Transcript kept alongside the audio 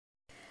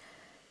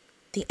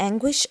The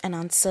anguish and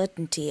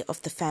uncertainty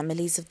of the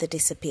families of the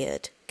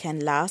disappeared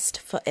can last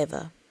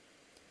forever.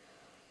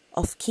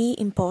 Of key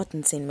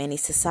importance in many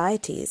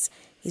societies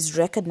is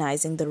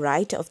recognizing the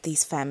right of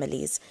these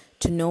families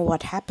to know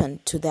what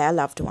happened to their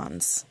loved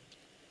ones.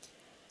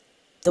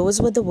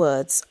 Those were the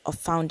words of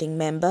founding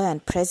member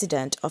and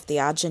president of the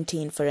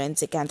Argentine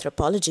Forensic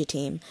Anthropology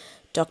team,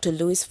 Dr.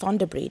 Luis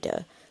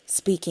Fondebrider,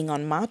 speaking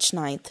on March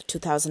 9,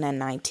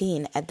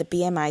 2019 at the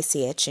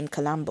BMICH in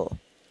Colombo.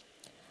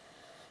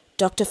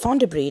 Dr.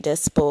 Fondebrider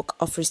spoke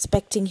of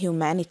respecting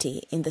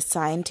humanity in the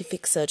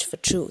scientific search for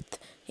truth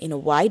in a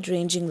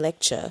wide-ranging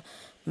lecture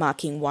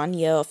marking 1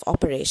 year of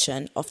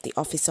operation of the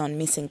Office on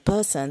Missing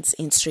Persons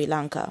in Sri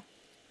Lanka.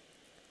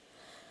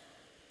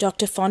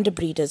 Dr.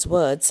 Fondebrider's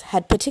words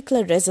had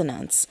particular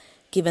resonance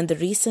given the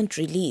recent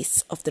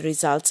release of the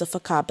results of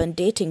a carbon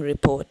dating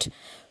report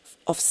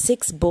of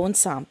 6 bone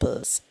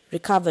samples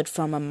recovered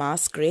from a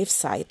mass grave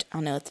site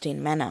unearthed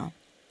in Mannar.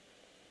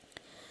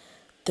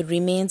 The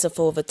remains of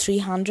over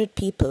 300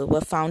 people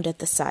were found at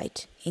the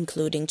site,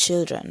 including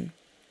children.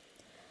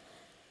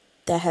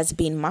 There has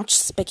been much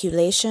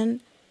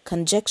speculation,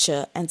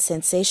 conjecture, and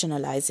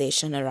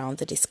sensationalization around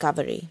the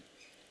discovery.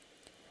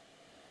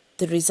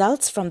 The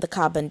results from the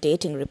carbon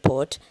dating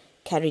report,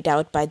 carried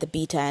out by the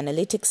Beta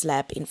Analytics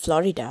Lab in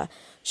Florida,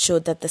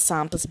 showed that the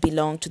samples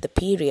belong to the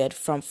period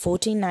from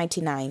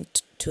 1499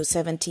 to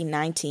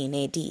 1719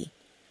 AD.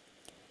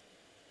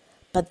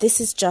 But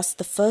this is just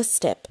the first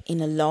step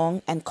in a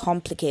long and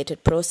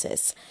complicated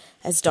process,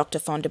 as Dr.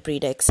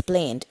 Fondebrider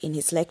explained in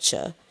his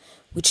lecture,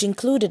 which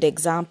included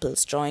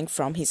examples drawing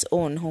from his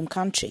own home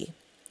country.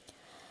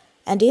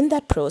 And in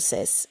that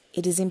process,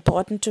 it is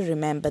important to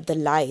remember the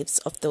lives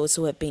of those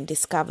who have been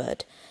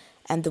discovered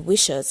and the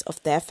wishes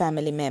of their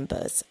family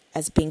members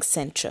as being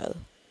central.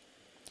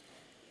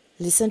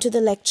 Listen to the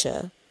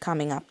lecture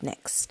coming up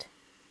next.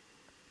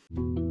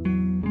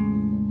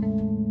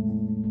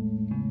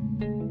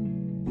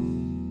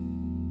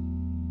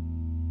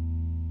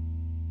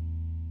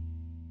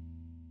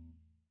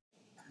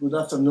 Good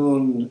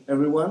afternoon,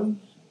 everyone.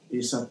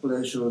 It's a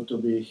pleasure to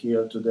be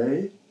here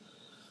today.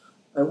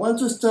 I want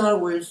to start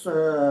with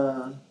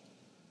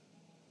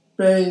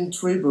paying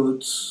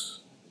tribute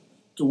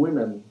to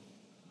women.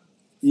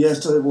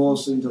 Yesterday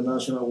was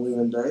International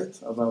Women's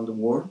Day around the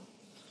world.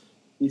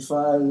 If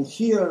I'm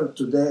here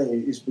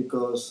today, it's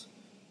because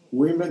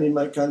women in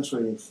my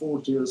country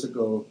 40 years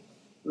ago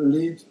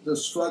led the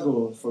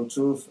struggle for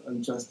truth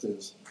and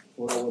justice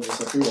for our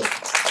disappeared.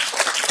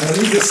 And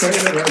it's the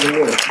same around the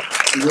world.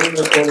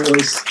 Women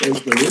always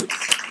take the lead.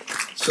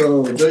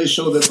 So they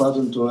show the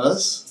pattern to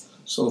us.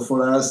 So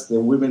for us,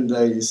 the Women's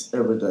Day is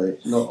every day,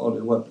 not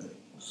only one day.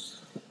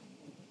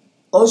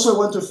 Also, I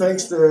want to thank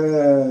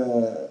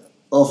the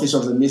Office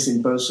of the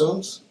Missing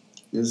Persons.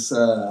 It's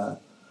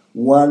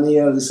 1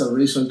 year is a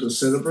reason to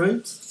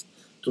celebrate,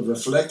 to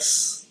reflect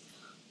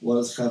what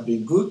has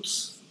been good,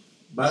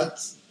 bad,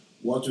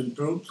 what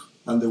improved,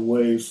 and the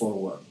way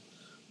forward.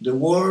 The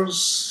world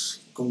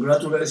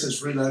congratulates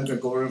Sri Lanka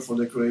government for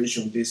the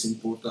creation of this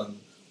important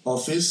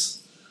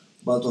office,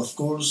 but of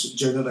course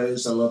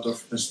generates a lot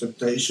of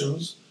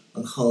expectations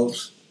and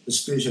hopes,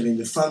 especially in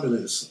the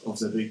families of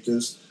the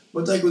victims,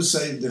 but I would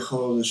say the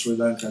whole Sri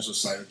Lankan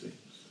society.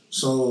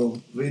 So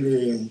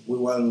really we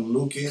were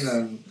looking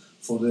and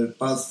for the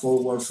path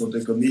forward for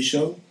the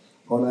commission,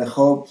 and I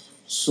hope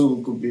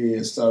soon could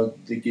be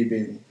start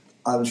giving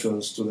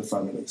answers to the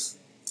families.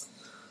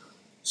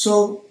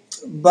 So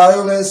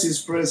violence is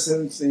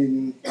present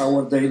in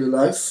our daily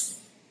life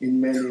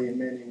in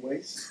many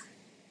ways.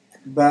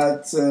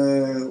 But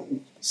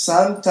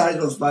some type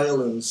of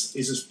violence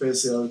is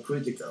especially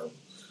critical.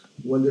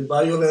 When the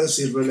violence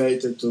is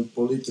related to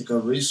political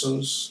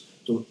reasons,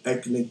 to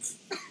ethnic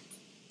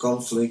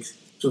conflict,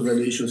 to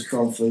religious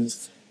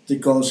conflict, the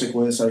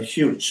consequences are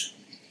huge.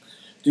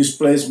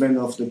 Displacement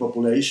of the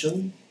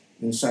population.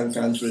 In some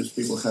countries,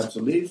 people have to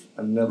leave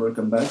and never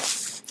come back.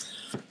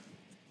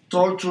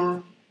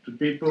 Torture to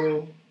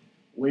people,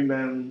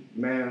 women,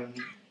 men,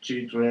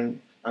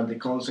 children, and the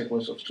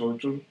consequence of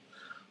torture.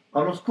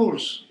 And of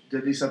course, the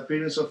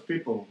disappearance of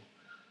people.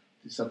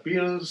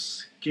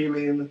 Disappearance,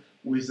 killing,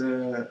 with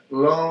the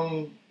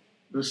long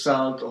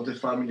result of the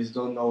families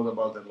don't know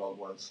about their loved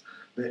ones.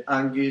 The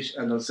anguish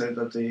and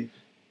uncertainty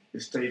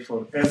stay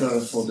forever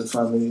for the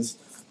families.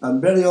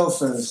 And very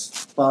often,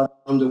 part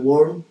of the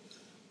world,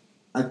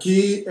 a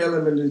key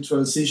element in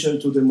transition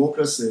to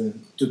democracy,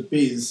 to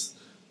peace,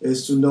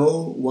 is to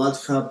know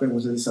what happened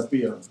with the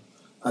disappearance.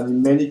 And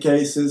in many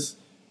cases,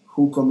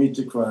 who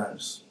committed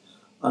crimes.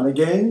 And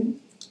again,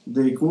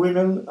 the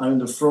women are in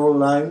the front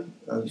line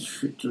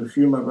to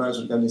human rights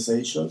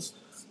organizations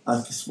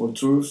asking for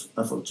truth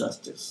and for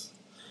justice.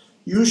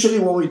 Usually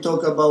when we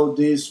talk about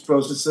these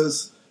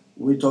processes,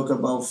 we talk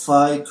about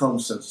 5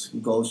 concepts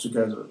that goes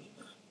together.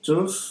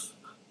 Truth,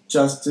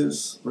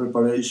 justice,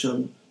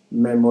 reparation,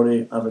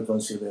 memory, and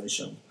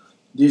reconciliation.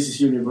 This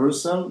is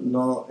universal.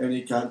 No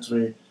any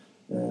country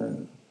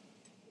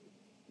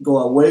go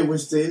away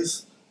with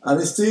this. And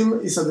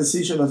still, it's a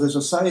decision of the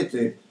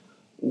society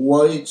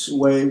which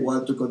way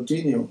want to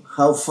continue,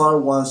 how far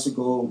wants to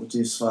go with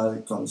these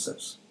five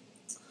concepts.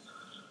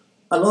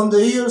 Along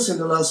the years, in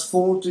the last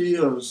 40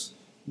 years,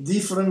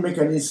 different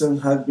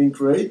mechanisms have been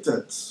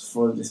created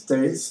for the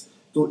states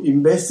to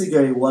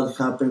investigate what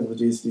happened with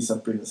these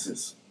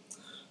disappearances.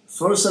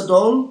 First of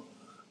all,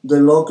 the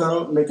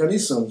local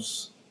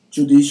mechanisms,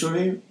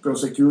 judiciary,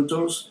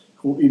 prosecutors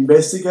who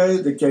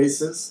investigate the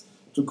cases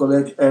to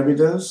collect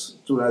evidence,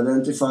 to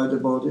identify the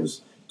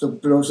bodies, to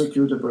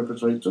prosecute the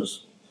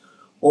perpetrators.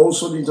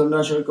 Also, the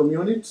international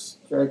communities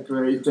have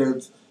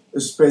created a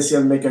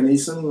special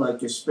mechanism,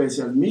 like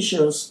special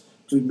missions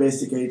to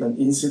investigate an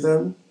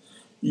incident,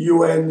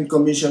 UN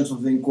commissions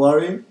of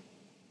inquiry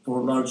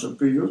for larger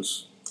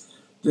periods.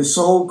 The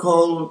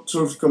so-called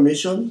Truth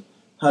Commission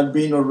had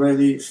been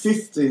already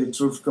 50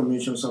 Truth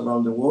Commissions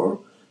around the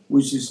world,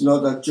 which is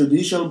not a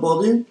judicial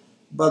body,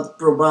 but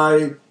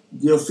provide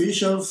the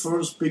official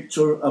first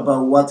picture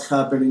about what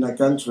happened in a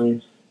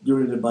country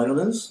during the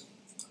violence.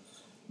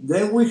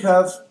 Then we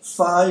have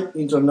 5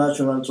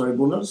 international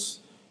tribunals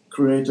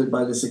created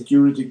by the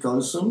Security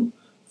Council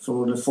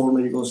for the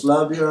former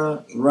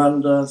Yugoslavia,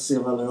 Rwanda,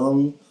 Sierra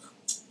Leone,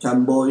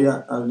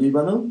 Cambodia, and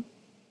Lebanon.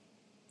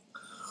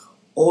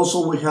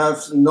 Also, we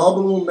have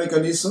novel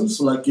mechanisms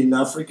like in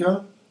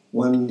Africa,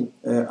 when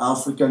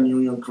African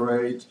Union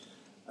create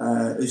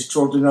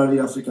extraordinary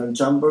African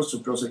chambers to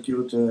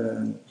prosecute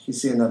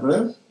Hissi and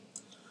Abre.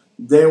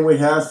 Then we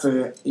have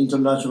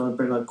International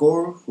Penal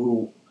Court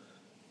who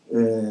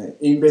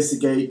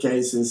investigate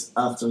cases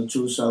after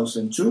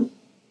 2002.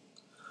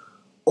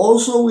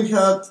 Also, we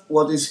had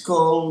what is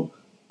called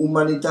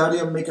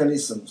humanitarian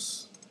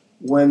mechanisms,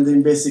 when the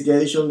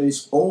investigation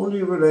is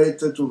only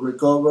related to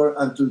recover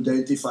and to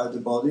identify the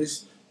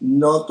bodies,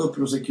 not to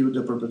prosecute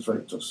the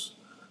perpetrators.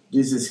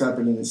 This is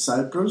happening in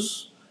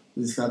Cyprus,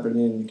 this is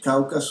happening in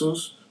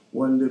Caucasus,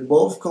 when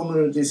both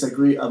communities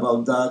agree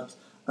about that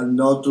and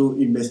not to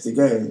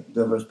investigate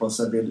the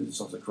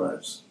responsibilities of the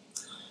crimes.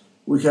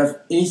 We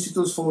have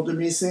institutes for the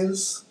missing.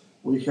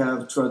 We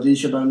have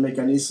traditional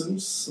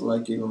mechanisms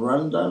like in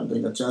Rwanda, the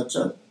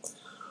Gacaca.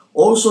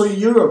 Also in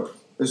Europe,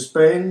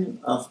 Spain,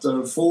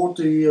 after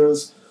 40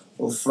 years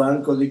of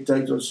Franco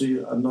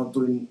dictatorship and not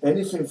doing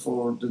anything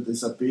for the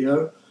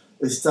disappeared,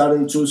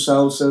 starting in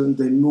 2000,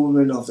 the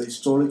movement of the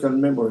historical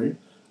memory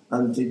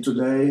until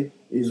today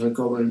is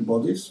recovering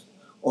bodies.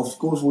 Of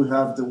course, we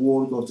have the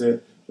work of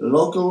the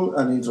local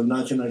and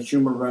international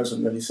human rights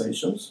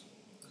organizations.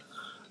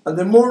 And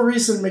the more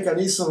recent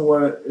mechanism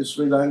where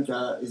Sri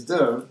Lanka is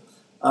there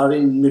are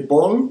in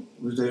Nepal,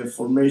 with the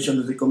formation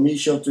of the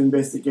Commission to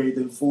investigate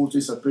the full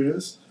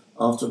disappearance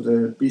after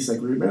the peace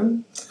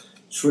agreement,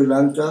 Sri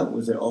Lanka,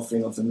 with the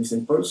offering of the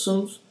missing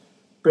persons,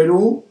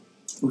 Peru,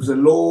 with the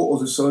law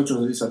of the search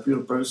of the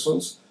disappeared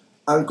persons,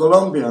 and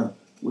Colombia,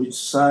 which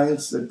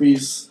signs the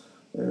peace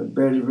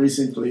very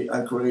recently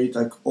and create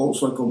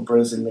also a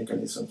comprehensive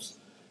mechanisms.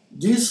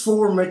 These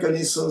 4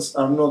 mechanisms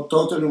are not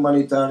totally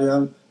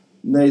humanitarian,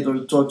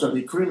 neither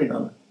totally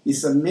criminal.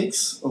 It's a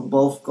mix of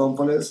both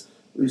components,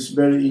 which is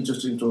very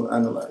interesting to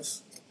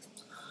analyze.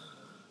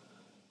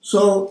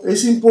 So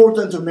it's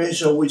important to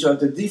mention which are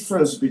the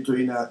differences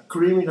between a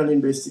criminal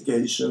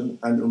investigation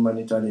and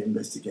humanitarian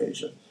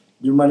investigation.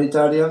 The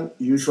humanitarian,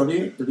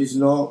 usually, the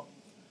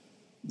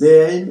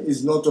aim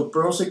is not to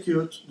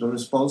prosecute the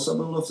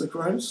responsible of the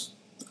crimes.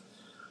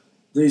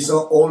 There is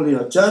not only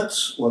a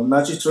judge or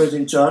magistrate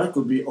in charge,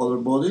 could be other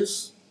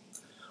bodies.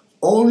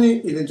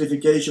 Only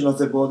identification of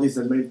the body is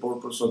the main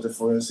purpose of the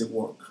forensic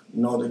work,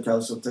 not the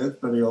cause of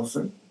death very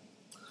often.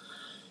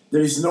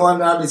 There is no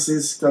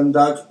analysis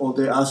conduct of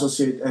the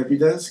associated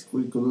evidence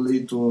which could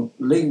lead to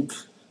link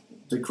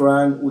the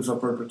crime with a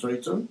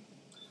perpetrator.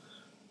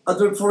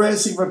 Other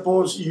forensic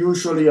reports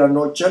usually are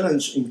not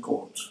challenged in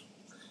court.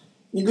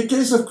 In the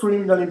case of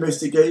criminal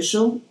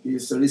investigation,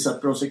 if there is a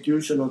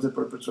prosecution of the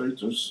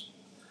perpetrators,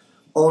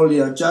 only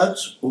a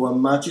judge or a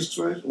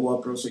magistrate or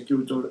a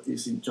prosecutor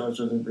is in charge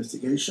of the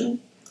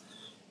investigation.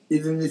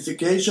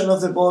 Identification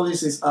of the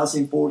bodies is as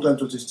important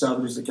to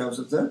establish the cause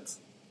of death.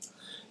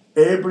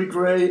 Every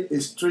grade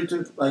is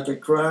treated like a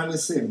crime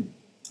scene.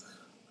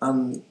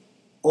 And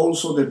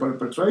also the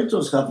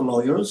perpetrators have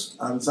lawyers,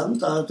 and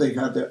sometimes they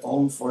have their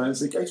own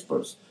forensic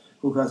experts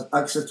who have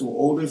access to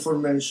all the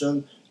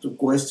information, to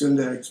question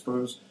the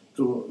experts,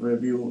 to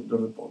review the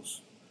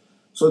reports.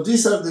 So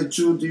these are the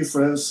 2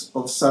 differences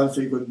of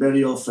something that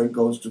very often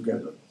goes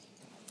together.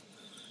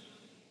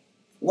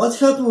 What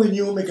happens when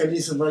new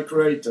mechanisms are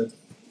created?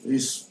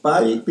 Is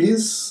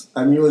peace,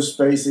 a new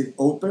space is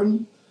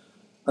open,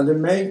 and the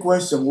main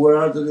question, where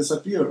are they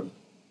disappeared?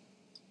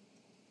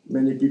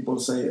 Many people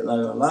say they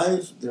are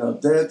alive, they are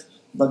dead,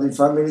 but the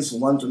families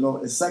want to know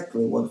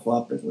exactly what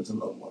happened with the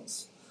loved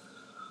ones.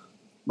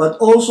 But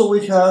also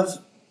we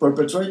have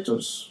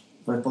perpetrators,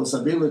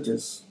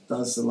 responsibilities.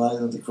 That's the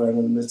line of the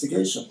criminal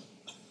investigation.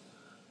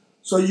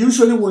 So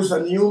usually with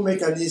a new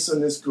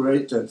mechanism is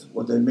created,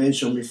 what I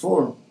mentioned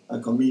before, a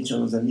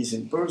commission of the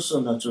missing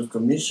person, a truth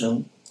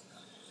commission,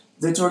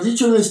 the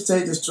traditional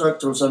state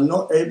structures are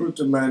not able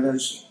to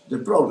manage the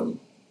problem.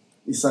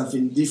 It's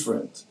something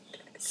different.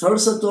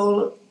 First of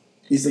all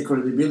is the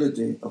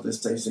credibility of the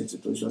state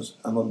institutions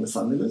among the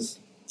families.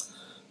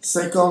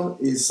 Second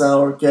is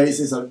our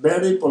cases are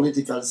very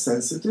politically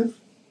sensitive.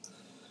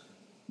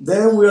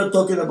 Then we are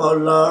talking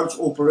about large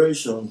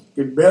operations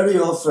that very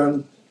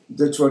often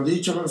the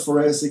traditional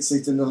forensic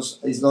system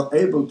is not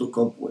able to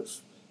cope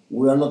with.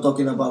 We are not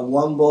talking about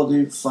one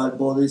body, 5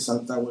 bodies,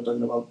 sometimes we're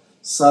talking about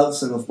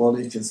thousands of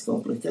bodies in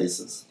complex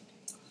cases.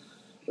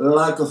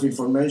 Lack of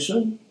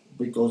information,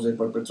 because the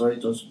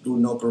perpetrators do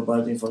not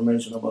provide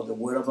information about the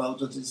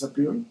whereabouts of the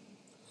disappeared.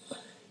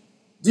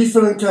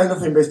 Different kind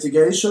of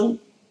investigation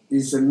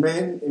is the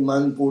main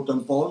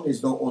important point.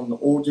 It's not an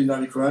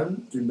ordinary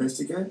crime to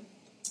investigate.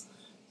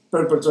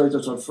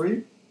 Perpetrators are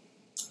free.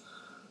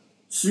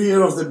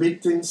 Fear of the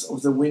victims,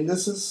 of the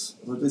witnesses,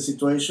 of the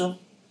situation.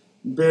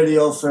 Very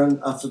often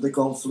after the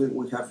conflict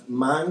we have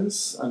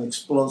mines and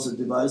explosive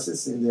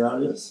devices in the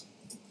areas.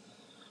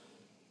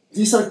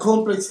 These are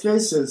complex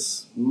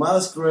cases.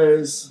 Mass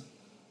graves,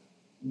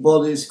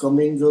 bodies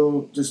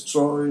commingled,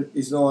 destroyed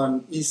is not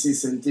an easy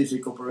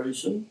scientific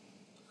operation.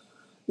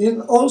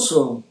 And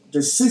also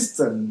the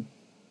system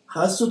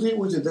has to deal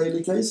with the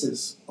daily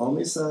cases,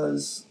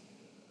 homicides,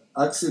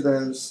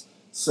 accidents,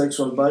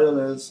 sexual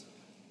violence,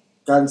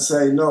 can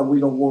say, no, we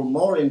don't want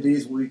more in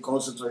this, we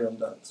concentrate on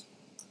that.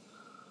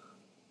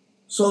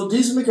 So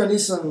these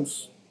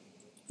mechanisms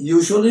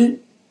usually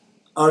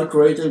are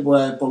created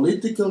by a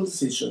political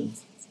decision,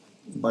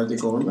 by the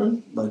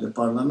government, by the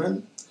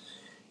parliament,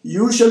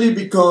 usually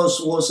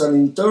because was an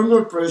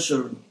internal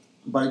pressure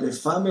by the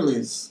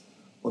families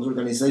or the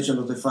organization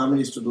of the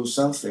families to do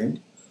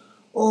something,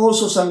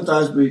 also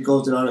sometimes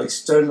because there are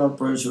external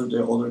pressure in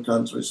the other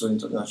countries or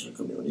international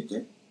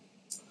community.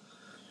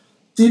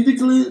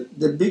 Typically,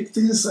 the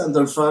victims and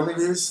their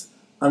families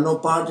are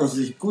not part of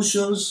the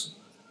discussions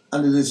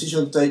and the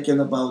decision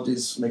taken about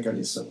this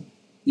mechanism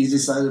is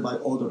decided by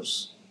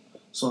others.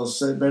 So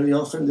very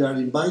often they are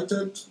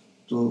invited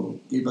to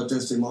give a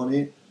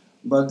testimony,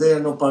 but they are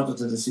not part of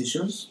the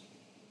decisions.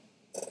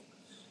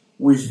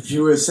 With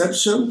few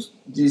exceptions,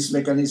 these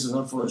mechanisms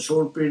are for a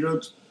short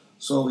period,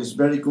 so it's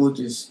very good,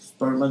 it's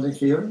permanent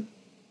here.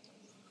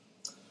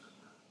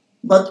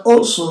 But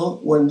also,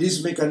 when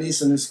this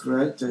mechanism is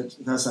created,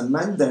 it has a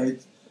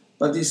mandate,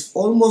 but it's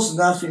almost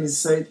nothing is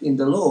said in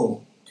the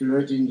law,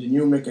 creating the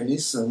new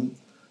mechanism,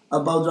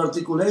 about the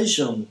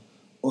articulation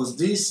of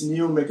this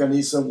new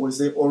mechanism with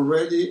the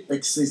already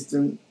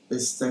existing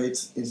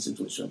state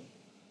institution.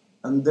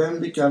 And then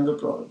become the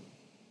problem.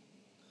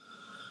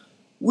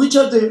 Which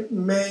are the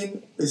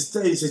main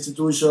state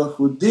institutions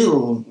who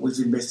deal with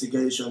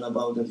investigation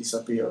about the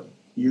disappeared?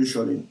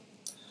 Usually,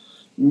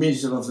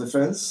 Minister of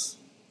Defense,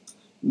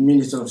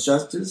 Minister of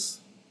Justice,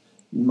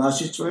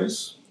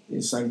 magistrates,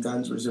 in some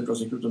countries the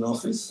prosecuting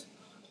office,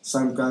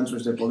 some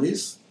countries the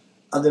police,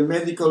 and the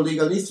Medical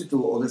Legal Institute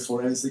or the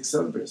Forensic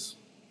Service.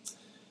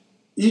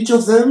 Each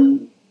of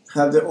them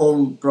have their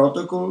own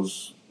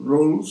protocols,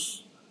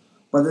 rules,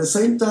 but at the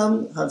same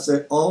time have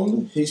their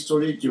own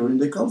history during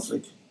the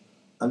conflict,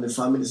 and the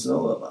families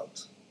know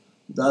about.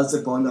 That's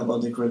the point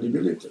about the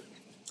credibility.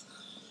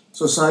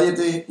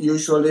 Society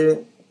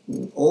usually,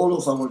 all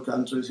of our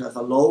countries have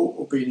a low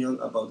opinion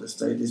about the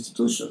state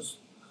institutions.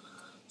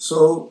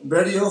 So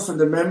very often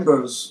the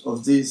members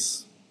of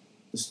these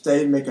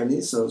state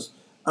mechanisms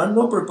are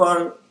not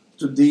prepared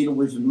to deal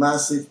with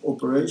massive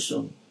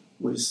operation,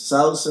 with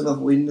thousands of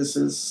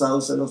witnesses,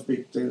 thousands of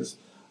victims,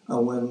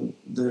 and when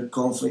the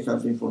conflict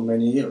has been for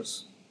many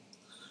years.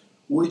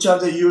 Which are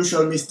the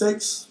usual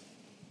mistakes?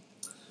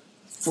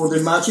 For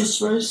the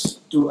magistrates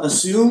to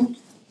assume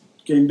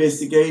to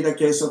investigate a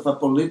case of a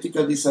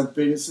political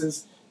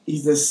disappearance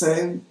is the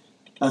same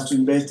as to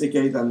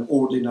investigate an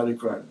ordinary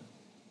crime.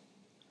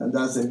 And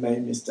that's the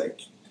main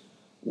mistake.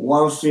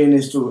 One thing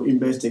is to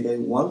investigate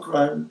one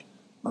crime,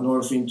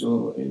 another thing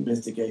to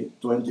investigate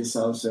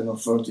 20,000 or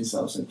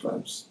 30,000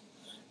 crimes.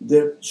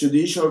 The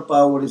judicial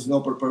power is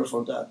not prepared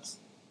for that.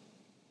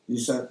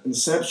 It's an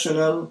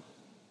exceptional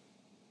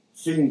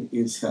thing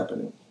is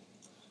happening.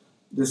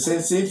 The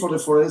same thing for the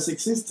forensic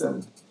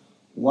system.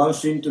 One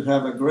thing to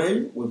have a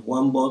grave with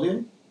one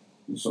body,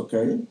 it's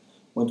okay.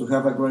 But to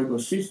have a grave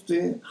with 50,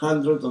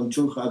 100, and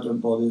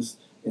 200 bodies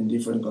in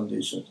different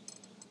conditions.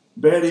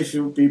 Very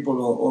few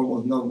people, or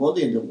almost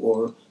nobody in the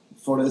world,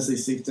 forensic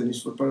system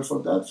is prepared for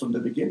that from the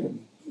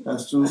beginning. It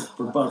has to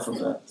prepare for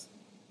that.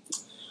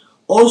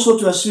 Also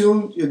to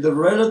assume that the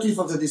relative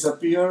of the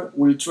disappeared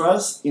will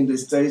trust in the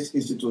state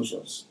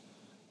institutions.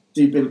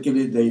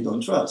 Typically they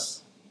don't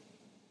trust.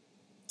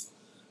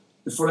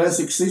 The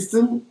forensic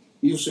system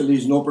usually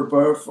is not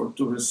prepared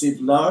to receive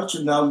large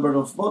number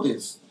of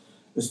bodies,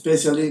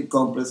 especially in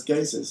complex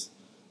cases.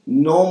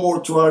 No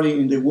mortuary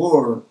in the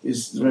world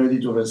is ready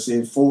to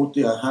receive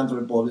 40 or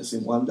 100 bodies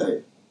in one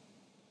day.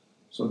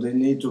 So they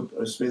need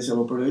a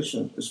special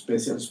operation, a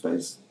special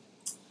space.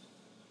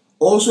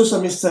 Also, it's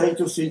a mistake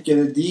to think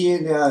that the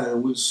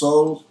DNA will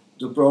solve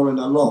the problem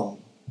alone,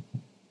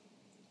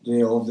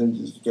 of the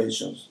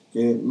identifications.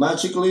 Okay?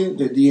 Magically,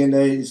 the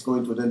DNA is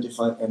going to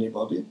identify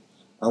anybody,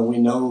 and we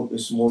know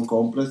it's more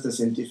complex, the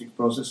scientific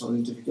process of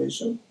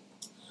identification.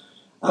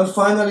 And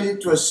finally,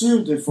 to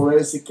assume the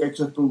forensic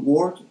expert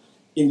work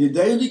in the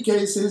daily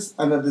cases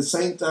and at the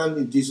same time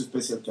in these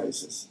special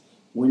cases.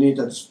 We need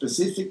a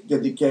specific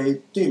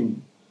dedicated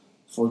team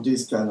for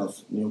these kind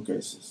of new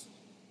cases.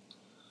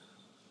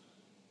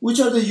 Which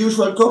are the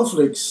usual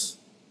conflicts?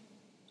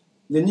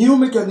 The new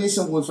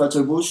mechanisms with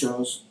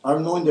attributions are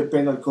not in the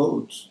penal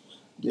code.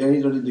 They are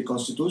either in the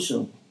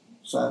Constitution.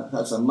 So it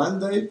has a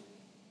mandate,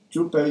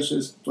 2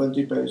 pages,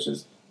 20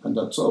 pages, and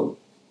that's all.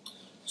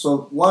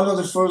 So one of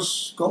the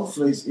first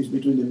conflicts is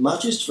between the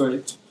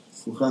magistrate,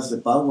 who has the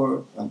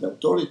power and the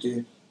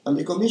authority, and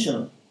the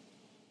commissioner,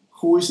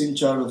 who is in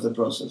charge of the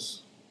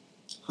process,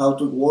 how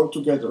to work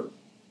together.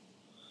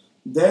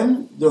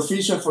 Then the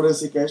official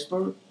forensic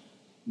expert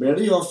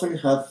very often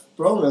have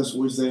problems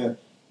with the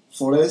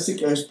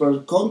forensic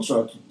expert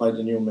contract by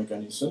the new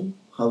mechanism,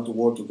 how to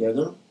work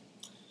together.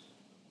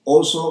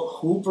 Also,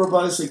 who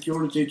provides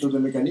security to the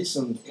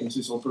mechanism in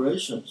its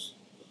operations?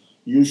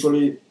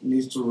 Usually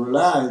needs to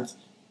rely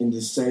in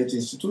the state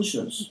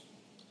institutions.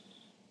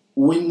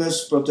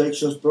 Witness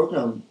protection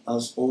program,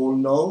 as all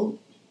know,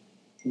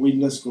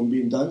 witness can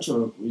be in danger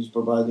with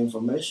providing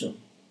information.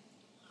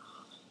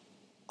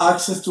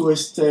 Access to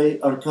state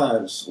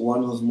archives,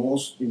 one of the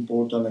most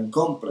important and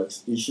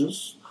complex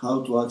issues,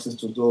 how to access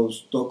to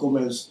those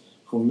documents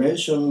who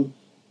mention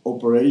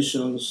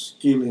operations,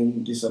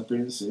 killing,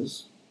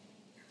 disappearances.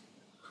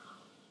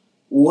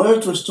 Where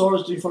to store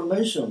the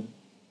information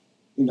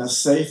in a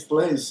safe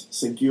place,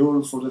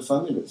 secure for the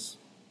families.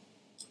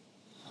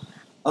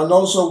 And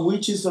also,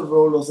 which is the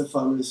role of the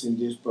families in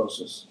this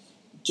process?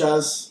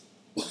 Just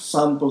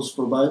samples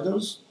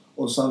providers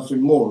or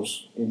something more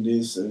in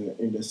this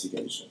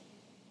investigation?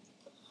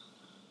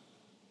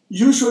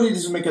 Usually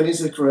this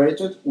mechanism is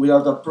created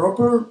without a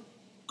proper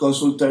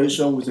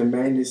consultation with the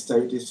main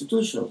state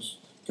institutions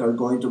that are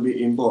going to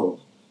be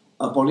involved.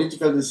 A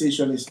political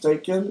decision is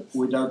taken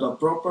without a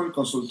proper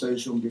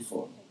consultation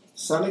before.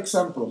 Some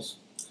examples.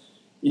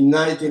 In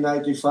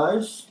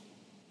 1995,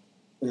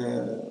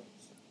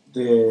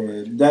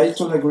 the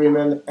Dayton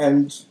Agreement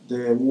ended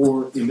the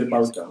war in the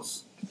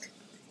Balkans.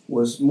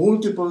 Was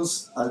multiple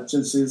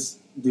agencies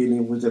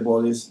dealing with the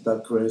bodies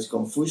that creates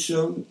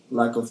confusion,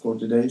 lack of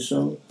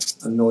coordination,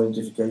 and no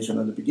identification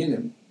at the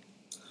beginning.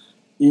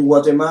 In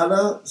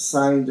Guatemala,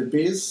 signed the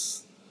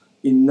peace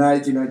in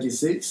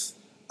 1996,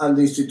 and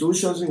the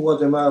institutions in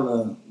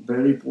Guatemala,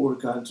 very poor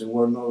country,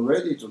 were not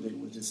ready to deal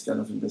with this kind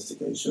of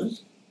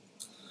investigations.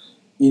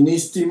 In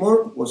East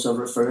Timor was a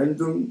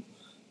referendum,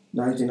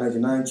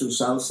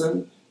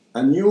 1999-2000,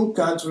 a new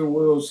country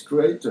was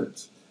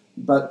created,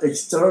 but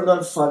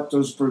external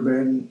factors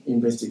prevent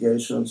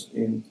investigations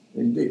in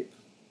deep.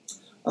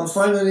 And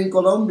finally, in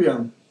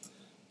Colombia,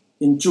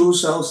 in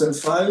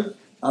 2005,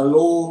 a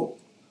law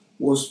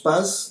was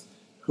passed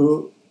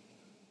who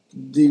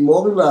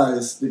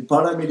demobilized the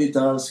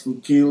paramilitaries who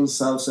killed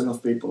thousands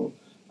of people,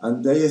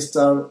 and they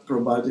start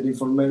providing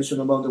information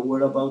about the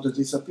whereabouts that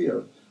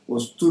disappeared.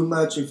 Was too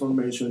much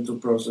information to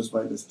process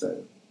by the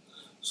state.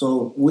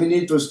 So we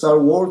need to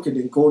start working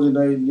and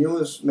coordinating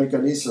new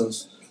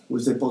mechanisms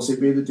with the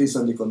possibilities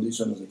and the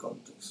conditions of the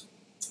context.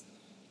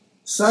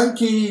 Some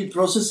key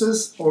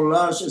processes or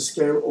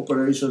large-scale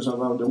operations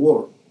around the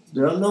world.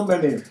 There are not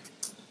many.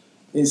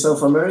 In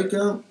South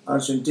America,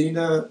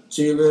 Argentina,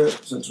 Chile,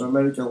 Central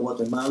America,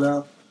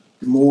 Guatemala,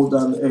 more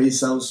than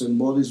 8,000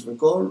 bodies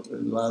recorded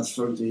in the last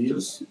 30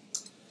 years.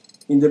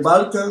 In the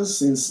Balkans,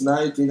 since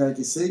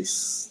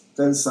 1996,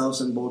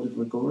 10,000 bodies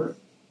recorded.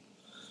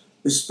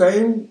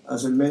 Spain,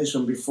 as I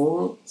mentioned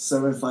before,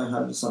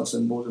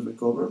 7,500,000 bodies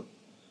recovered.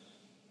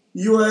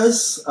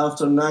 US,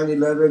 after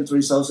 9/11,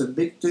 3,000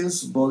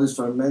 victims, bodies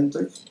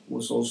fragmented,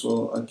 was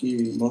also a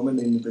key moment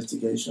in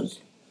investigations.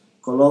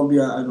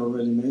 Colombia, I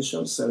already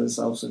mentioned,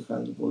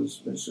 7,100 bodies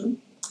mentioned.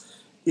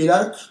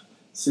 Iraq,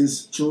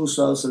 since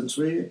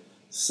 2003,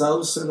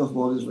 thousands of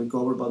bodies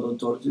recovered by the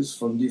authorities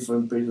from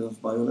different periods of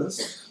violence.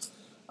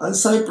 And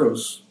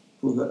Cyprus,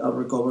 who have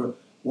recovered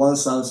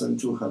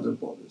 1,200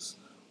 bodies.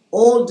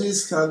 All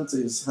these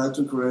countries had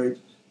to create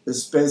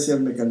special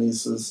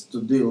mechanisms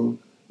to deal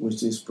with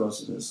these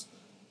processes.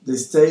 The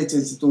state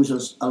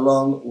institutions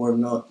alone were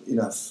not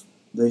enough.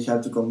 They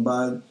had to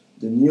combine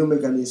the new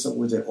mechanism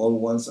with the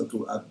old ones and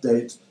to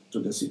update to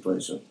the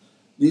situation.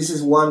 This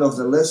is one of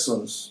the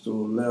lessons to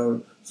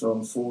learn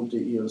from 40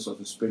 years of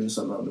experience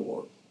around the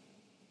world.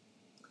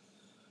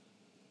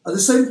 At the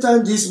same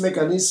time, these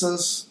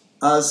mechanisms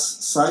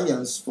ask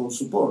science for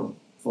support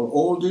for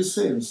all these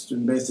things, to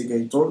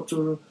investigate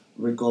torture,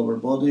 recover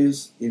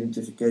bodies,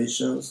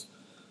 identifications,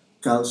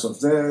 cause of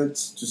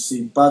death, to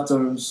see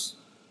patterns.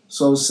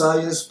 So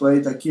science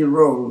played a key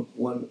role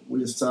when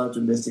we start to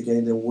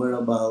investigate the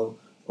whereabouts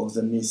of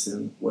the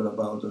missing,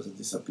 whereabouts of the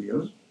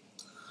disappeared.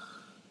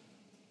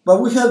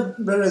 But we have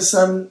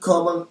some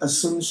common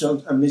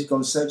assumptions and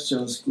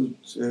misconceptions could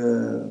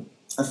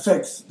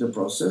affect the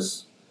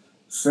process.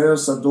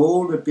 First, that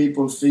all the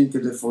people think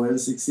the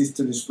forensic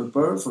system is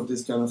prepared for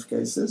this kind of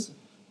cases.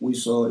 We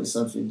saw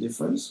something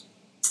different.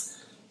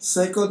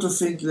 Second, to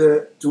think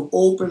that to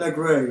open a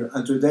grave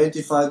and to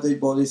identify the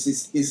bodies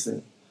is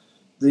easy.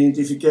 The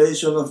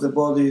identification of the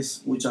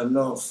bodies which are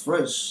not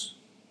fresh,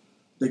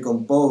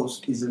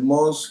 decomposed, is the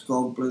most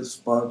complex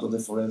part of the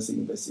forensic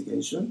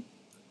investigation.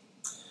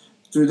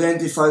 To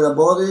identify the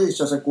body is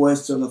just a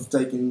question of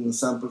taking a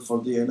sample for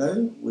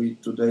DNA. We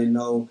today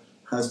know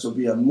has to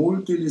be a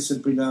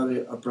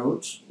multidisciplinary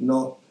approach.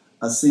 Not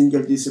a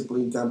single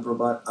discipline can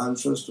provide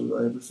answers to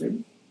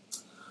everything.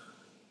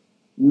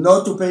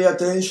 Not to pay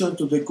attention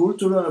to the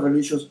cultural and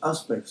religious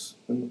aspects.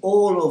 In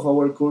all of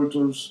our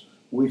cultures,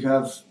 we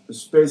have a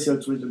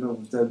special treatment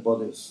of dead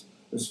bodies,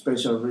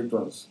 special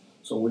rituals.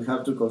 So we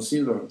have to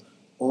consider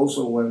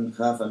also when we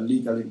have a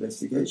legal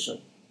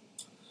investigation.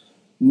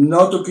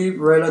 Not to keep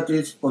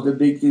relatives of the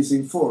victims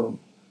informed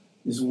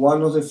is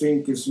one of the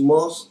things is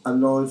most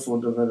annoying for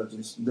the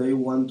relatives. They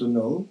want to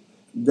know.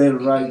 They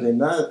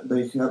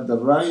have the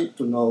right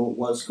to know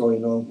what's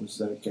going on with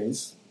their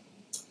case.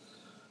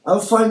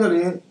 And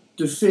finally,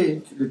 to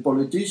think the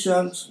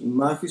politicians,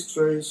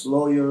 magistrates,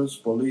 lawyers,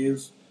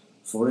 police,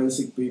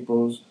 forensic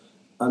people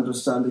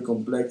understand the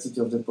complexity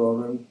of the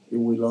problem if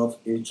we love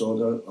each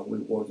other and we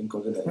work in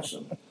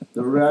coordination.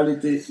 The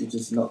reality, it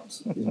is not.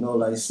 It's not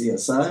like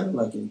CSI,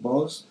 like in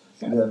Bones.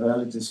 The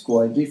reality is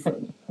quite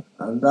different.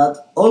 And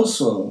that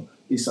also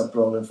is a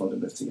problem for the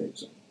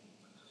investigator.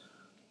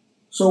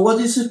 So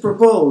what is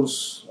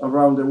proposed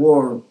around the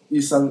world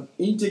is an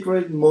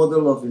integrated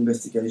model of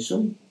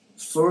investigation.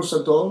 First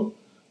of all,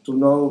 to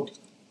know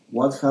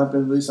what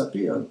happened to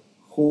disappear,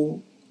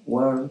 who,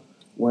 where,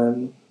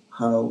 when,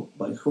 how,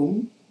 by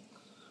whom.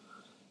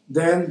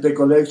 Then the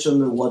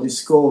collection of what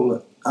is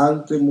called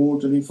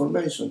ante-mortem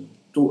information,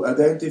 to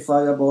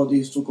identify a body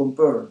is to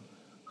compare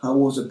how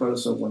was the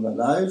person when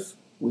alive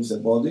with the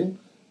body,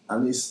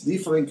 and it's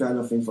different kind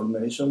of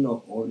information,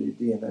 not only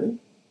DNA.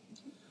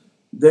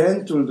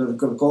 Then to the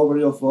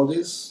recovery of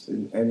bodies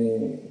in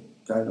any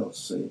kind of,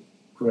 say,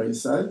 grave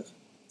site.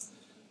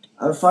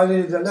 And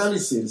finally, the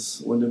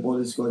analysis, when the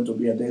body is going to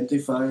be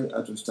identified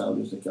and to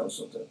establish the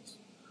cause of death.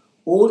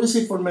 All this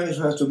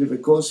information has to be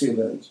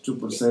reconciled to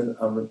present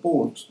a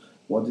report,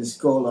 what is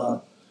called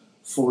a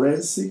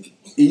forensic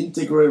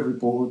integrated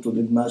report to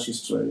the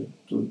magistrate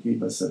to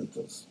give a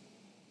sentence.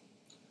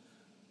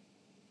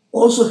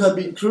 Also have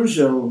been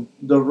crucial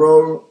the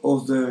role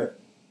of the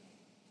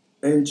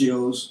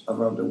NGOs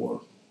around the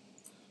world,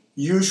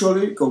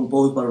 usually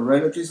composed by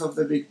relatives of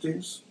the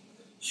victims,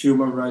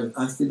 human rights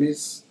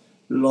activists,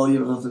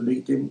 lawyers of the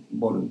victim,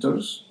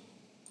 volunteers.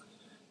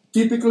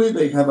 Typically,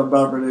 they have a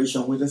bad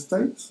relation with the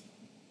state,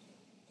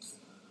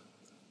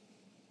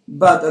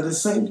 but at the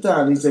same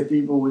time, it's the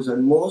people with the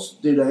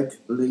most direct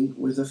link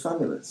with the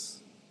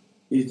families.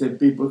 It's the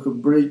people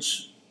who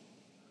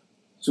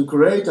to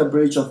create a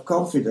bridge of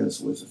confidence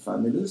with the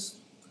families,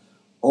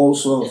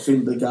 also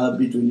fill the gap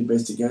between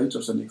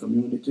investigators and the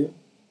community,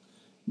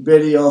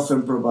 very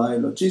often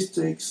provide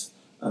logistics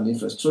and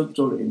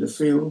infrastructure in the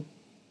field,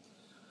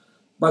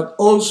 but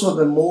also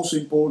the most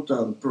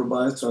important,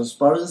 provide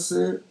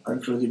transparency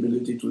and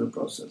credibility to the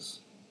process.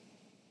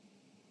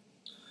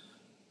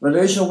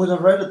 Relation with the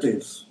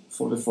relatives,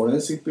 for the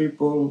forensic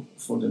people,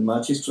 for the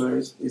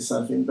magistrates, is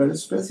something very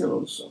special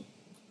also.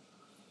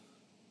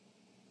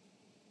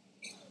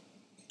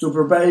 To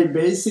provide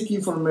basic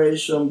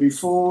information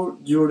before,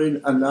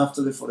 during, and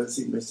after the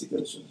forensic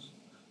investigations.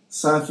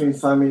 Something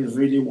families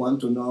really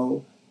want to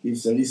know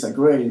if there is a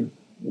grave,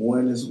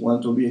 when is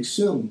one to be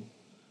exhumed.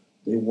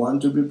 They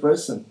want to be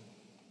present.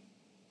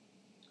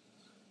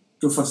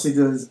 To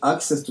facilitate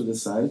access to the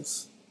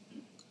sites.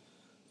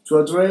 To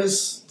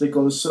address the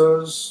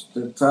concerns,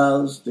 the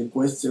doubts, the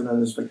questions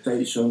and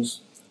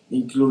expectations,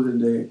 including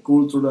the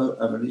cultural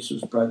and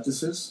religious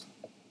practices.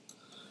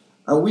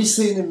 And we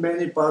see in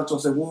many parts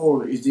of the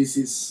world, if this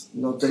is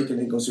not taken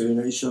in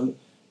consideration,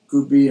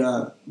 could be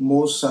a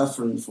more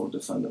suffering for the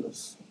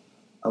families,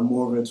 a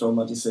more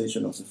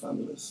re-traumatization of the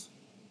families.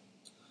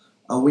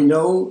 And we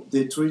know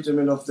the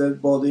treatment of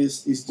dead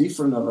bodies is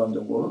different around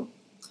the world.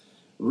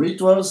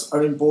 Rituals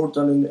are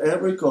important in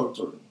every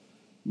culture.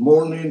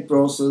 Mourning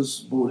process,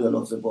 burial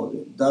of the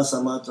body.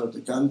 Doesn't matter the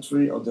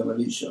country or the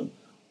religion,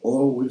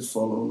 all will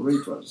follow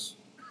rituals.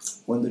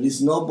 When there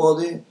is no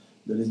body,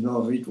 there is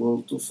no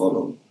ritual to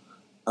follow.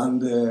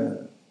 And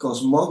the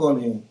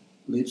cosmogony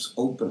leaves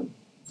open.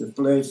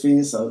 The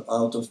things are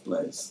out of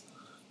place.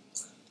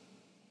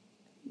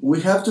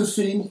 We have to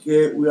think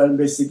we are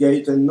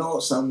investigating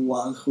not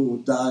someone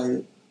who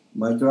died,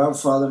 my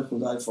grandfather who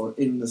died for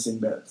illness in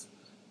bed.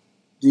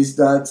 These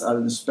deaths are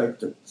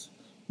unexpected.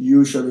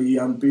 Usually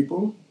young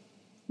people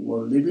who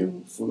are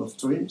living, full of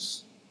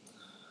dreams.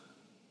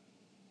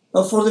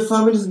 But for the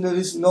families, there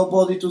is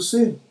nobody to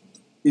see.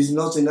 It's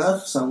not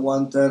enough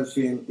someone tells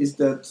him, is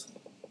that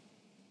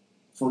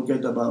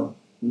forget about.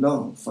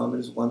 No,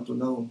 families want to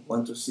know,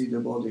 want to see the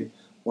body,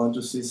 want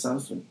to see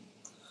something.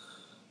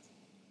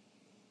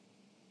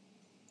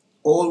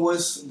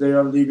 Always they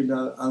are living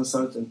in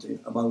uncertainty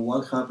about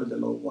what happened to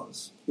loved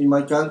ones. In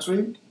my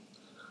country,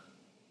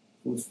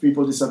 with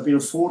people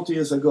disappeared 40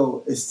 years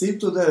ago, still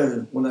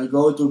today, when I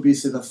go to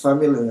visit a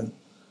family,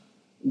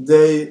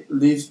 they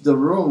leave the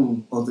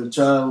room of the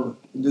child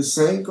in the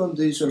same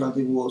condition as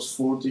it was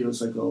 40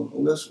 years ago.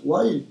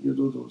 Why you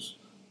do this?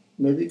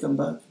 Maybe come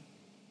back.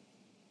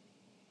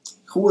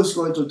 Who is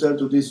going to tell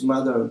to this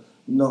mother,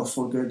 no,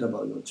 forget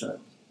about your child?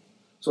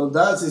 So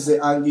that is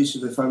the anguish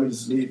the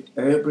families live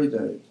every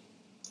day.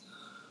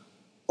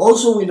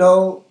 Also, we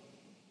know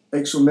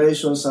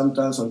exhumations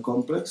sometimes are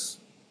complex.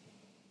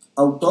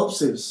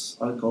 Autopsies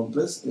are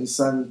complex. In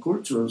some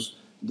cultures,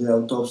 the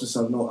autopsies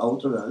are not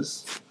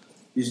authorized.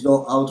 It's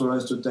not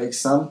authorized to take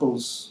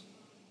samples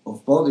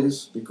of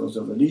bodies because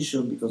of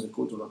religion, because of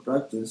cultural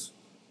practice.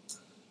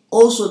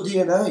 Also,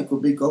 DNA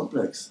could be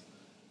complex.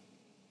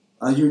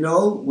 As you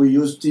know, we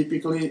use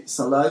typically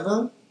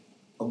saliva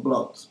or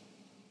blood.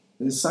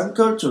 In some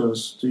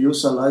cultures, to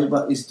use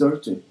saliva is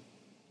dirty.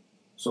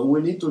 So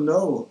we need to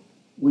know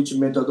which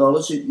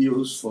methodology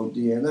used for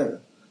DNA.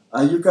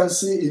 As you can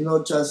see, it's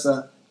not just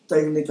a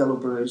technical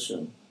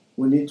operation.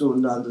 We need to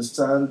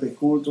understand the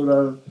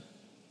cultural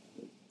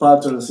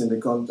patterns in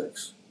the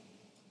context.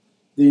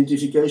 The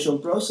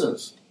identification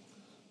process.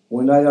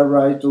 When I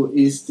arrived to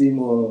East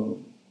Timor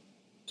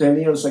 10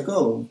 years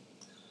ago,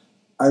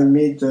 I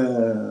meet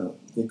the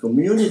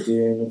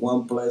community in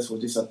one place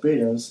with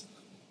disappearance.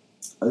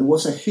 I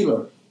was a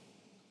healer,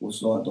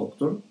 was not a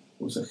doctor,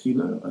 was a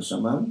healer, a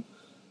shaman.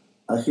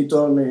 And he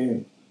told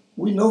me,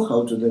 we know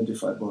how to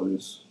identify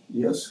bodies.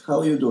 Yes,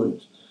 how you do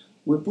it?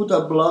 We put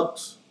a blood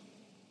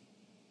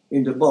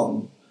in the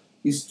bone.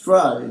 It's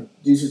dry,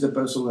 this is the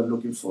person we're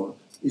looking for.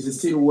 It's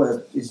still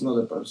wet, it's not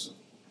a person.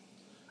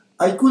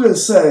 I couldn't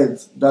say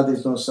that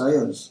is not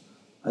science.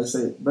 I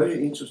say,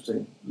 very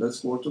interesting,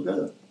 let's work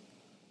together.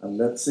 And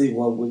let's see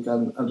what we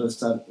can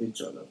understand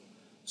each other.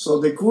 So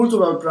the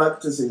cultural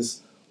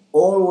practices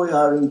always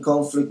are in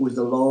conflict with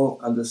the law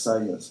and the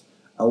science.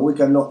 And we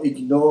cannot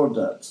ignore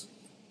that.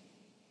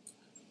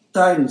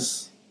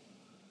 Times.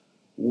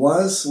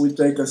 Once we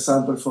take a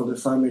sample for the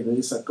family, there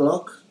is a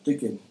clock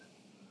ticking.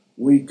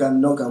 We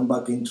cannot come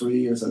back in 3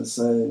 years and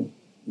say,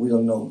 we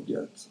don't know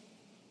yet.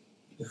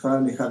 The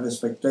family have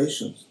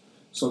expectations.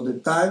 So the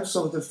times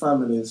of the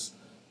families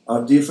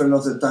are different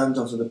of the times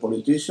of the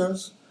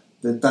politicians,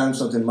 the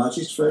times of the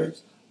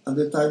magistrates, and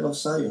the time of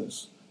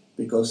science,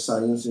 because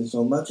science is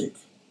not magic.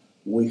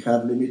 We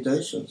have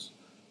limitations.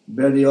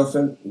 Very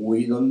often,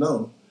 we don't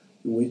know.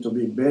 We need to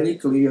be very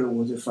clear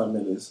with the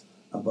families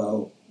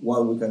about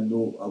what we can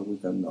do and we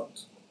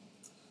cannot.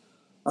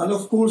 And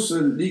of course,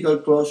 the legal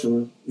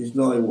closure is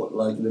not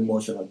like the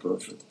emotional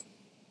closure.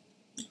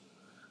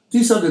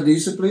 These are the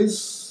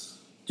disciplines,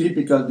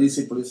 typical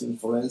disciplines in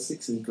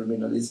forensics, in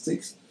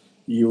criminalistics,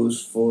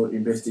 used for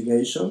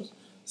investigations.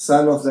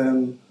 Some of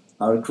them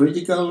are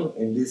critical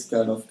in this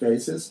kind of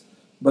cases,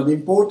 but the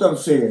important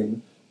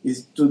thing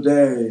is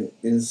today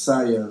in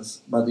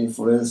science, but in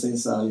forensic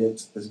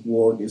science,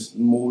 work is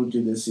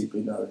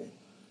multidisciplinary.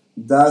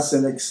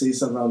 Doesn't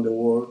exist around the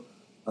world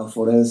a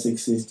forensic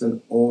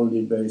system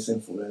only based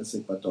in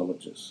forensic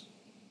pathologists.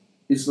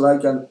 It's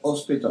like an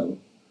hospital.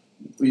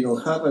 We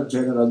don't have a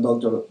general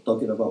doctor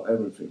talking about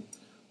everything.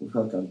 We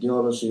have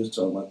cardiologists,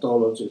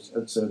 traumatologists,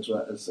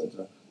 etc.,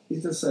 etc.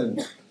 It's the same.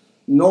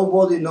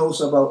 Nobody knows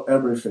about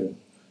everything.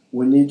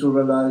 We need to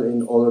rely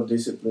on other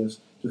disciplines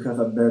to have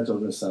a better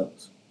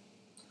result.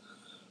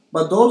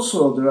 But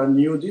also there are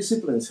new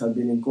disciplines that have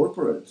been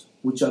incorporated,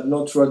 which are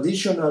not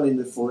traditional in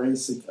the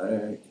forensic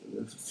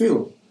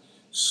field.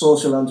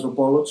 Social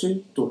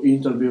anthropology, to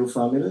interview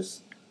families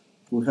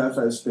who have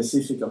a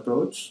specific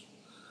approach.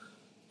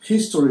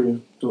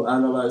 History, to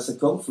analyze a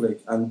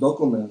conflict and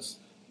documents.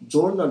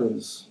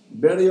 Journalists,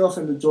 very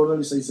often the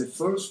journalist is the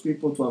first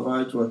people to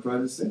arrive to a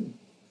crime scene,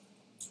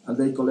 and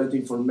they collect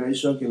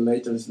information and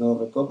later is not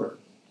recovered.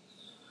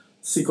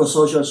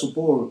 Psychosocial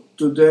support.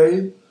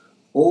 Today,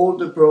 all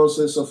the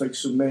process of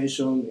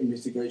exhumation,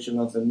 investigation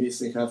of the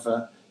missing have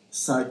a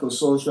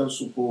psychosocial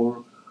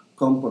support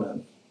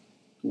component.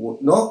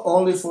 Not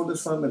only for the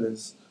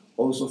families,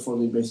 also for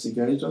the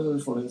investigators and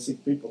the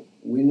forensic people.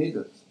 We need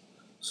it.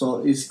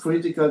 So it's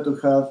critical to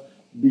have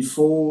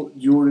before,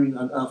 during,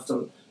 and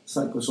after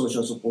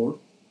psychosocial support.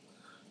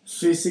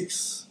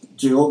 Physics,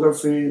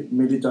 geography,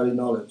 military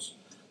knowledge.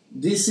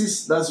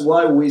 That's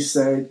why we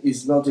say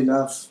it's not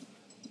enough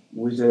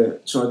with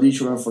the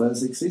traditional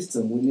forensic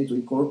system. We need to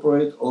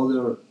incorporate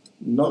other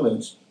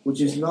knowledge,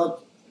 which is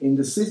not in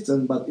the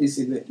system, but is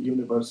in the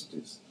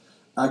universities.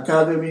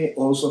 Academy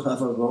also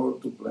have a role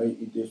to play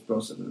in these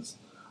processes.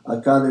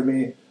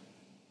 Academy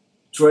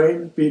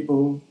train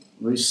people,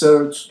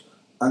 research,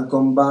 and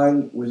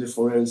combine with the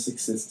forensic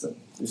system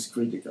is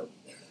critical.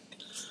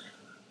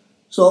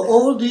 So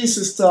all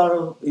this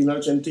started in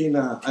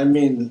Argentina. I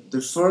mean,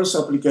 the first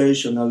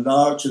application, a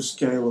large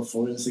scale of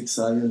forensic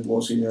science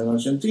was in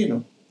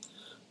Argentina.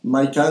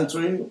 My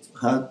country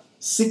had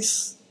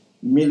 6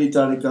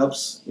 military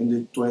coups in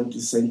the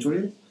 20th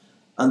century,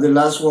 and the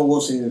last one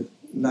was in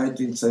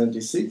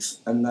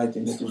 1976 and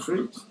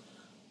 1983.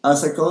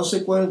 As a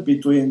consequence,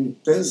 between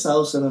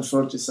 10,000 and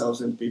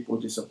 30,000 people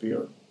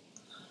disappeared.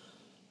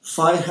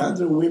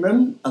 500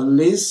 women, at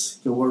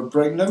least, who were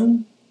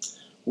pregnant,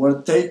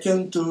 were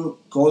taken to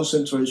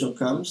concentration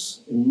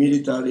camps in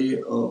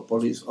military or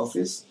police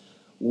office,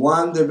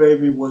 When the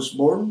baby was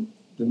born,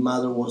 the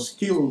mother was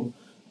killed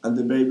and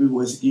the baby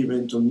was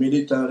given to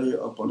military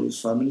or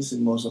police families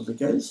in most of the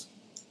cases.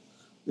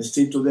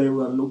 Still today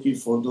we are looking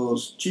for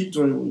those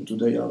children who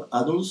today are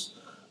adults.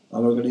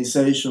 An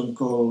organization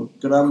called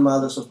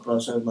Grandmothers of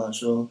Praia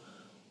Macho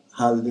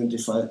had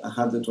identified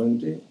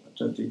 120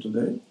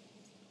 today.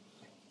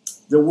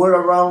 There were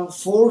around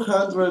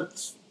 400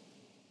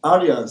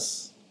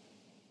 areas,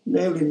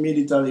 mainly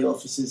military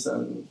offices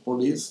and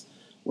police,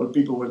 where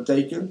people were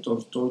taken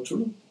to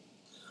torture.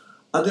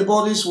 And the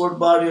bodies were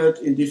buried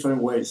in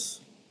different ways.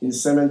 In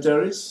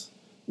cemeteries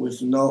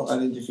with no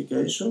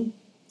identification,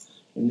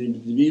 in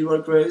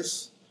individual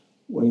graves,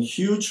 in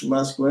huge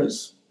mass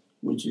graves,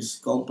 which is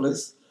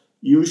complex.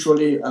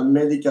 Usually a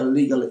medical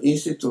legal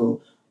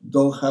institute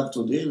don't have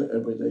to deal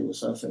every day with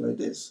something like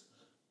this.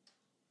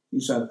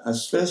 It's a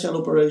special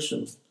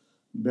operation,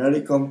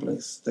 very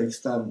complex, takes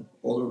time,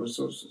 other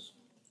resources.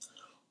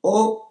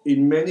 Or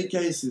in many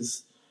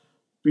cases,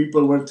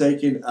 people were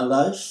taken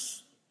alive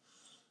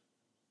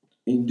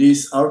in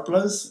these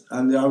airplanes,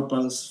 and the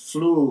airplanes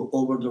flew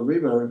over the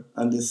river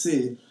and the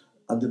sea,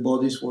 and the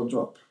bodies were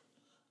dropped,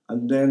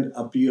 and then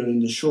appear in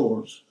the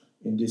shores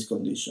in these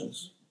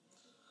conditions.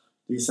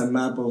 This is a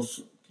map of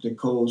the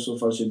coast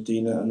of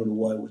Argentina and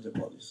Uruguay with the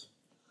bodies.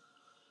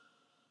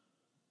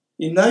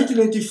 In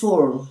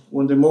 1984,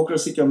 when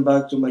democracy came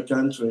back to my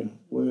country,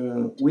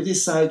 we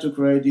decided to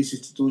create this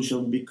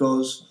institution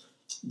because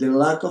the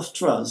lack of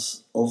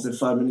trust of the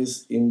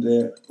families in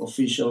the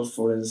official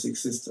forensic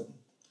system.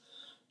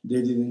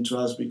 They didn't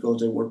trust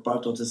because they were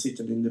part of the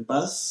system in the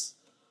past,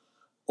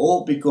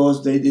 or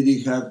because they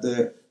didn't have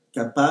the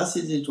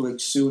capacity to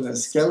exhume a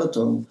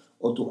skeleton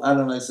or to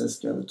analyze a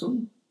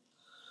skeleton.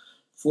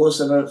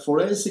 Was a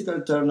forensic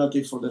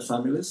alternative for the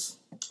families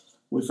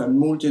with a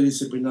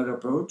multidisciplinary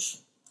approach,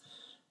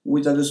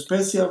 with a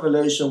special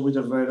relation with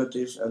the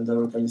relatives and the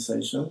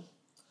organization.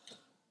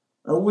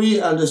 And we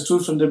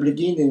understood from the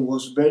beginning it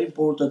was very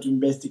important to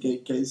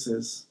investigate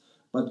cases,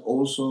 but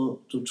also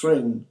to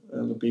train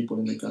the people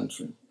in the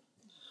country.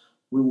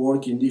 We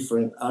work in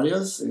different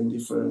areas, in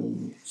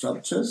different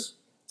subjects.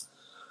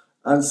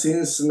 And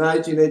since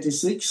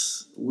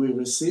 1986, we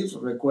received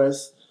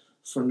requests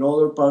from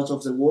other parts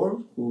of the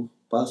world who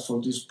pass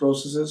for these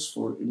processes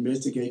for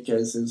investigate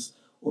cases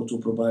or to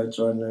provide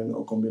training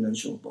or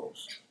combination of both.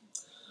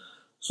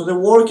 So the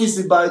work is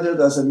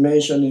divided, as I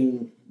mentioned,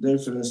 in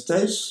different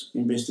stages: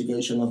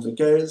 investigation of the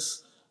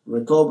case,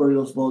 recovery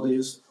of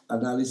bodies,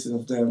 analysis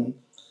of them,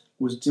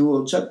 with two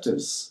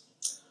objectives: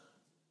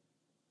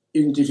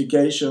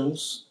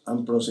 identifications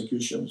and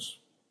prosecutions.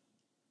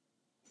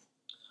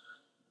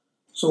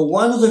 So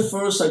one of the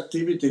first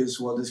activities,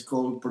 what is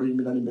called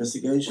preliminary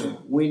investigation,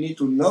 we need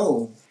to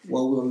know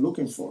what we are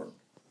looking for.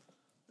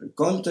 The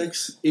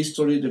context,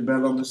 history,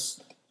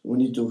 developments, we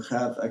need to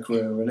have a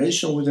clear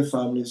relation with the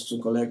families to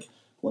collect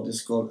what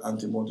is called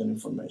ante-mortem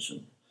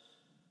information.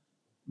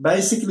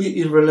 Basically,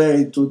 it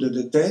relates to the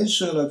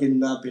detention or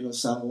kidnapping of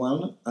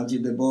someone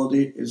until the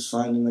body is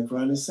found in a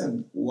crime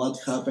scene. What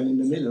happened in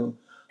the middle?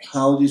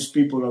 How these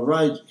people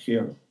arrived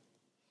here.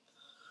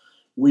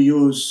 We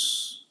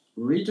use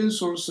written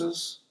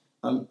sources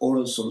and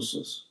oral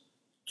sources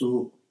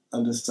to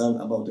understand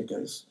about the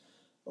case.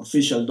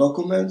 Official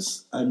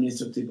documents,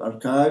 administrative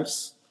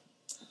archives,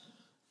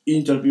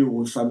 interview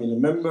with family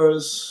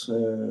members,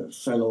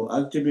 fellow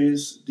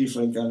activists,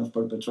 different kind of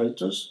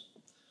perpetrators,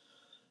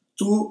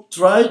 to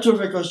try to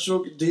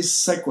reconstruct this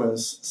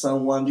sequence.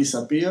 Someone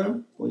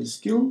disappeared or is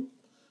killed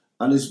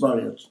and is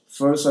buried.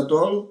 First at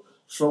all,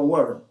 from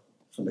where?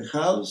 From the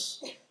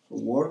house,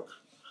 from work,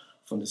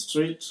 from the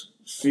street,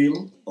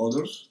 field,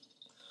 others.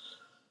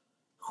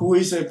 Who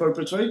is a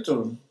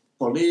perpetrator?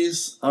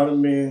 Police,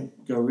 army,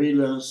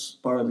 guerrillas,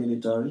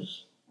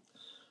 paramilitaries.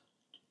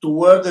 To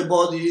where the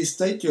body is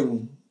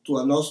taken, to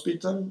an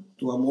hospital,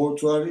 to a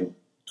mortuary,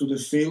 to the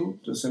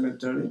field, to the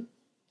cemetery,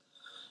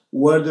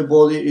 where the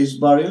body is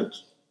buried.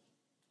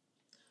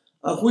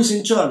 And who is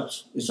in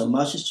charge? It's a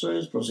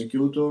magistrate,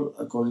 prosecutor,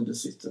 according to the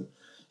system.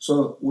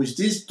 So with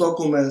these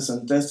documents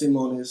and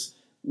testimonies,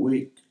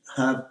 we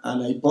have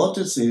an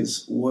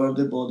hypothesis where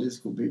the bodies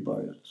could be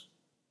buried.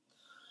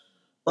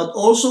 But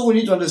also we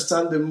need to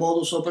understand the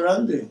modus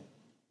operandi,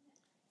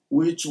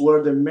 which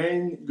were the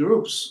main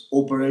groups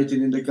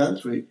operating in the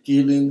country,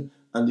 killing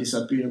and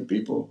disappearing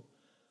people.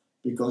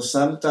 Because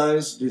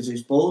sometimes they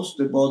dispose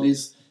the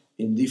bodies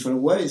in different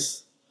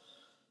ways.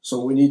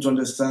 So we need to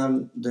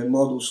understand the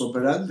modus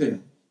operandi,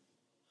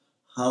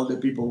 how the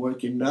people were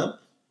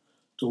kidnapped,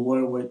 to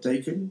where were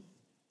taken.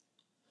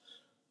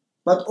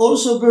 But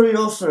also very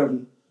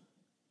often,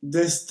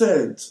 the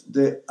state,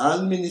 the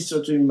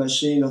administrative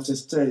machine of the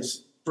state,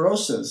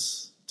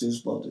 process these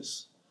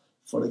bodies.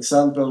 For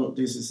example,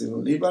 this is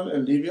in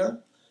Libya,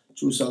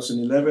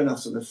 2011,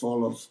 after the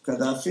fall of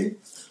Gaddafi,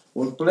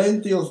 where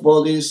plenty of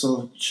bodies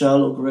of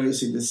shallow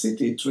graves in the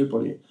city,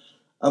 Tripoli,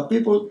 and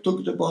people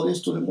took the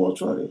bodies to the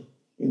mortuary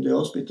in the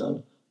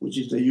hospital, which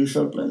is the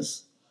usual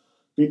place.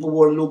 People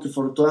were looking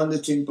for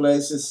clandestine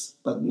places,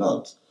 but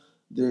not.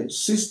 The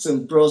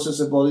system processed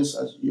the bodies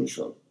as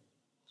usual.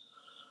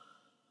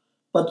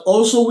 But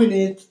also we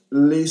need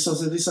lists of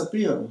the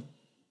disappeared,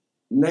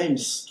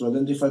 names to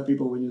identify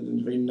people. We need to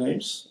identify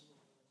names,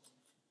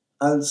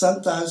 and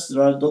sometimes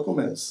there are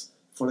documents.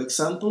 For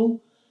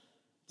example,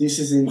 this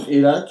is in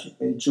Iraq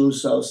in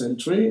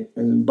 2003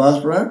 in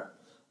Basra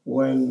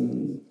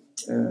when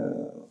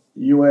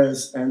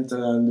U.S. entered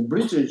and the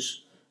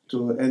British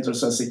to enter a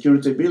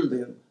security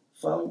building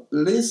found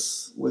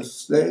lists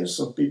with names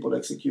of people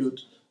executed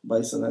by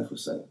Saddam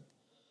Hussein.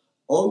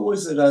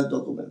 Always there are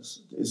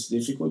documents. It's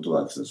difficult to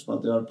access,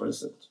 but they are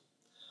present.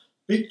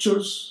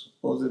 Pictures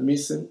of the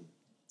missing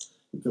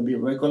can be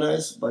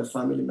recognized by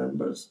family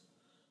members.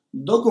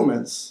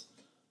 Documents,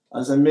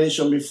 as I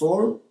mentioned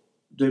before,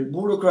 the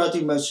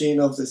bureaucratic machine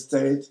of the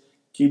state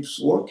keeps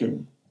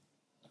working.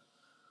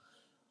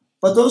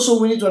 But also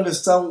we need to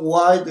understand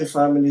why the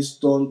families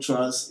don't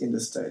trust in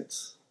the state.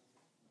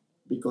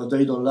 Because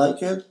they don't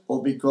like it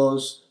or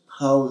because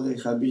how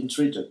they have been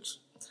treated.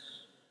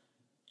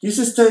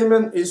 This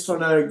statement is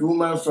from a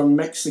woman from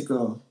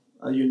Mexico.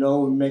 And you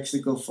know, in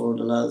Mexico for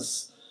the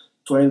last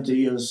 20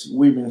 years,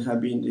 women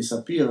have been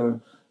disappeared,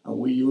 and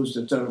we use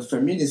the term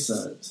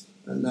feminicide,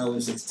 and now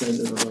it's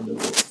extended around the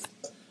world.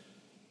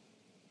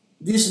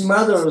 This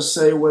mother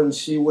said when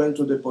she went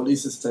to the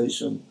police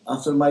station,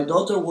 after my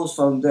daughter was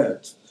found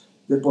dead,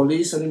 the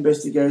police and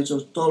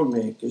investigators told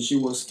me that she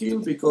was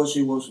killed because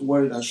she was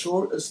wearing a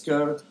short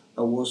skirt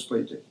and was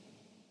pretty.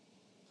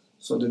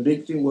 So the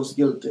victim was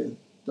guilty.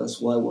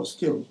 That's why was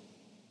killed.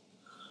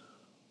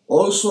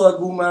 Also a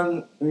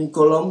woman in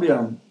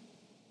Colombia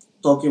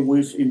talking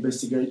with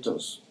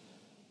investigators.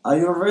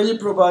 I already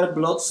provided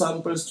blood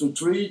samples to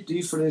 3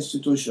 different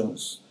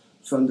institutions.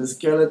 From the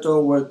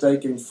skeleton were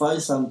taken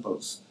 5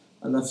 samples,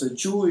 and after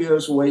 2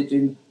 years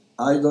waiting,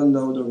 I don't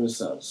know the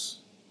results.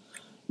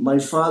 My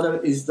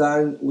father is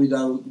dying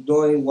without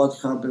knowing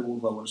what happened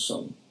with our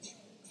son.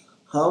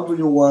 How do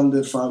you want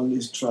the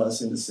family's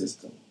trust in the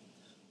system?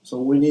 So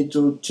we need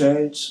to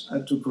change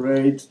and to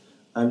create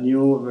a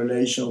new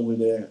relation with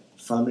the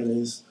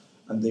families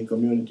and the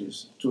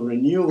communities, to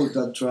renew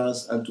that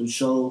trust and to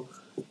show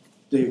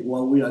that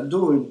what we are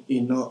doing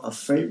is not a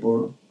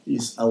favor,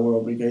 is our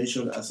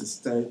obligation as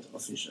state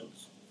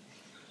officials.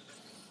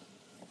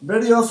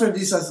 Very often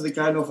these are the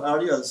kind of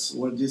areas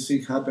where this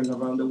thing happens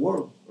around the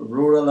world,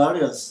 rural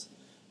areas,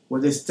 where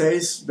the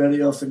states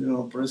very often are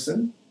not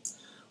present.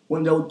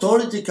 When the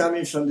authority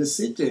coming from the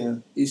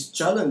city is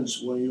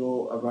challenged when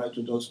you arrive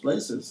to those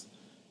places.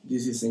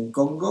 This is in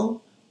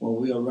Congo, when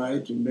we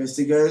arrived to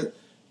investigate.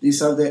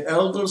 These are the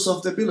elders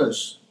of the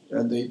village,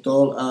 and they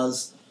told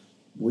us,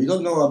 we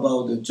don't know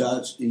about the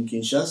judge in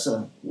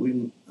Kinshasa.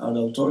 We are the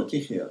authority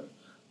here.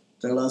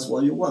 Tell us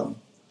what you want.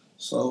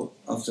 So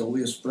after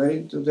we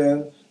explained to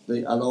them,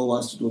 they allow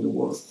us to do the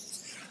work.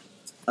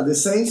 At the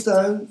same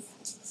time,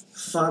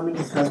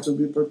 families have to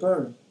be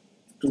prepared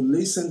to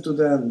listen to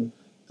them,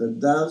 the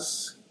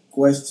doubts,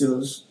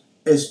 questions,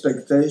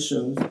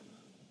 expectations.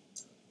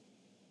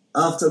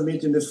 After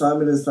meeting the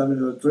family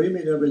are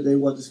dreaming every day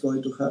what is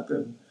going to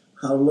happen,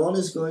 how long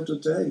it's going to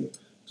take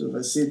to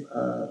receive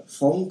a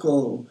phone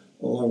call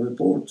or a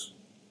report.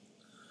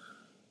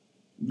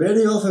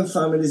 Very often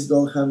families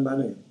don't have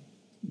money.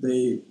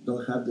 They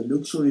don't have the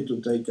luxury to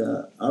take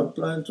an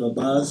airplane, to a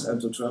bus, and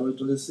to travel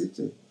to the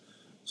city.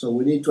 So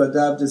we need to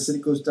adapt the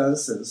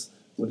circumstances,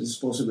 what is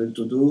possible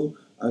to do,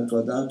 and to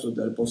adapt to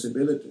their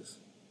possibilities.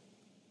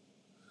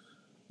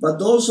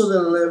 But also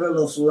the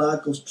level of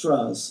lack of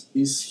trust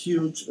is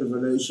huge in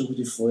relation with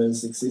the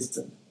forensic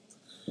system.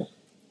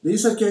 There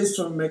is a case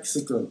from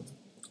Mexico.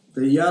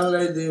 The young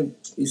lady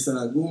is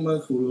a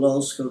woman who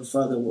lost her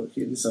father when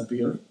he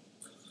disappeared,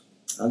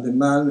 and the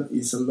man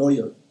is a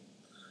lawyer.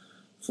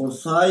 For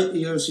 5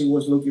 years he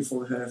was looking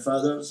for her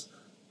fathers,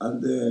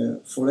 and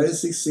the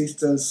forensic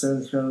system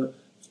sent her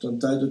from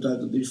time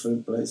to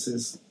different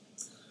places.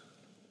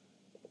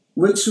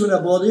 We exhumed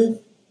a body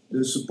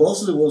that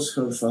supposedly was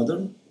her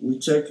father. We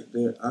checked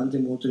the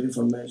anti-mortem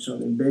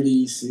information, and very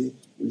easy,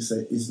 we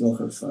say it's not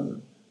her father.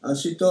 And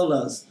she told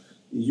us,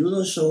 if you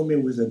don't show me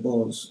with the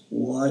bones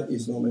why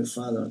it's not my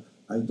father,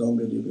 I don't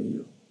believe in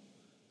you.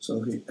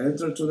 So he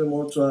entered to the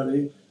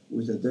mortuary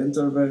with the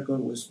dental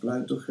record, we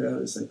explained to her,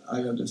 and said,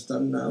 I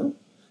understand now.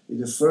 It's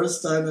the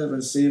first time I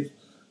received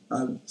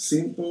a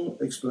simple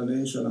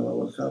explanation about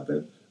what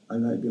happened,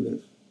 and I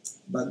believe.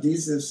 But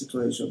this is the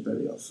situation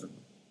very often.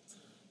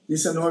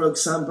 This is another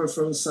example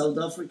from South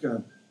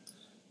Africa.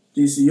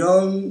 These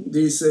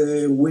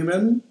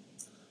women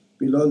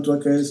belong to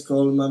a case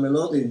called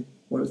Mamelodi,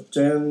 where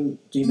 10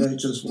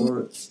 teenagers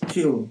were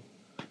killed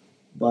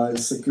by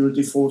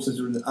security forces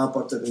during the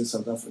apartheid in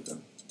South Africa.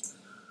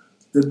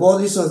 The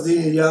bodies of the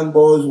young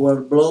boys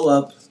were blown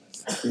up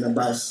in a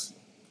bus.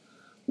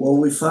 What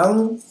we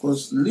found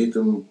was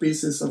little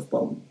pieces of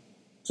bomb,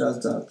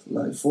 just that,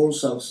 like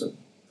 4,000.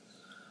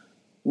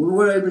 We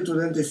were able to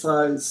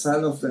identify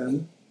some of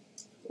them,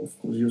 of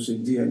course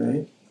using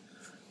DNA.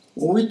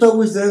 When we talked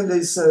with them,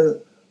 they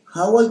said,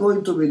 how am I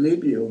going to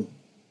believe you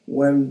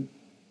when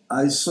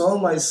I saw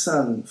my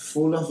son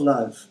full of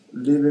life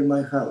leaving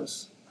my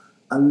house,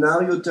 and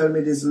now you tell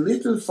me this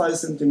little 5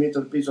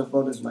 centimeter piece of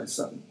bone is my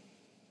son?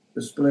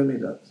 Explain me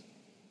that.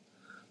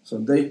 So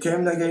they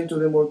came again to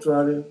the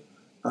mortuary,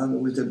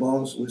 and with the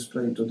bones we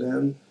explained to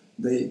them.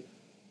 They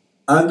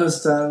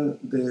understand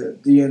the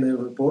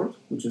DNA report,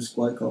 which is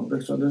quite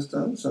complex to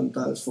understand.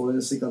 Sometimes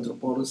forensic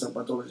anthropologists and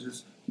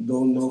pathologists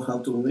don't know how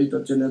to read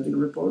a genetic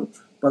report,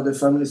 but the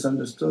families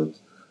understood,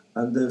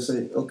 and they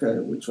say, okay,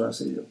 we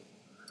trust you.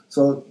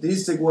 So this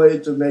is the way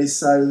to make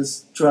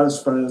science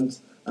transparent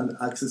and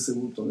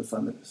accessible to the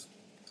families.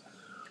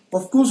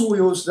 Of course, we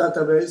use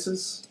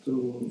databases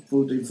to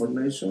put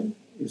information.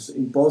 It's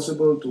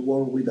impossible to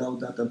work without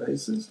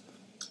databases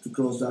to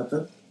cross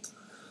data.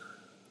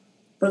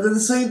 But at the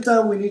same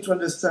time, we need to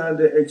understand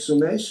the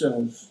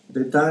exhumations,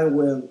 the time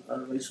when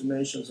our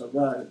exhumations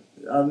arrive,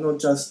 are not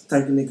just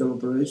technical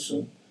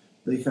operations.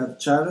 They have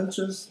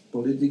challenges,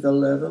 political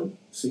level,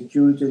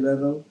 security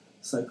level,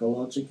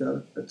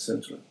 psychological,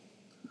 etc.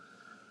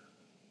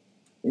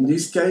 In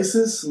these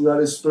cases, we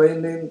are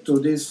explaining to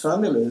these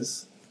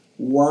families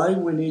why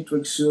we need to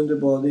exhume the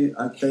body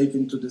and take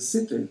it to the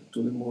city,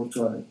 to the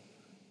mortuary.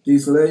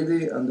 This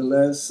lady on the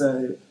left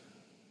say,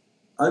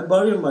 I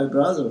buried my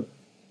brother.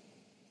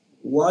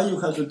 Why you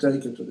have to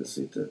take it to the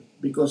city?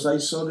 Because I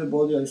saw the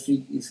body, I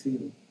think it's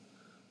him.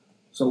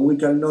 So we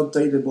cannot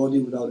take the body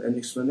without any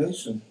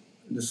explanation.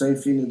 The same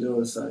thing on the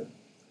other side.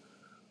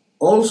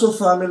 Also,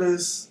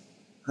 families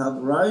have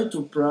right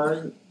to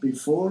pry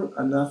before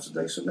and after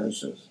the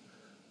exhumations.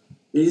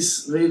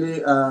 It's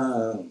really,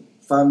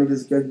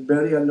 families get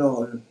very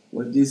annoyed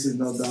when this is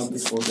not done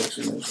before the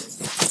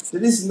exhumation.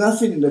 There is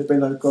nothing in the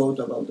penal code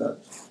about that.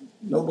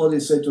 Nobody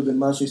said to the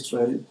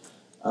magistrate,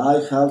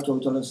 I have to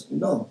authorize.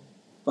 No.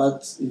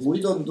 But if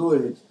we don't do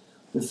it,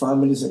 the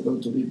families are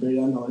going to be very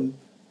annoyed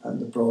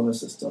and the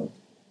problems start.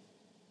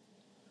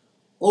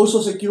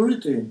 Also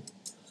security.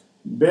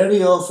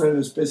 Very often,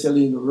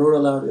 especially in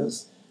rural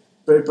areas,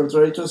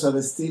 perpetrators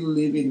are still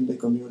living in the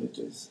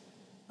communities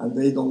and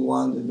they don't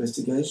want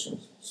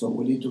investigations. So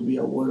we need to be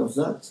aware of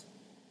that.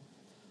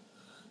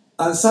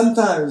 And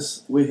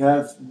sometimes we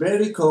have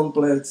very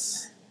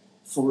complex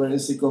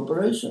forensic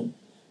operation.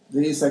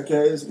 There is a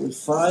case with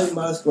 5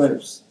 mass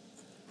graves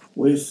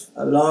with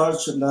a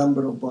large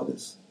number of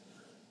bodies.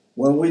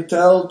 When we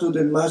tell to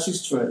the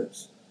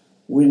magistrates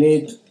we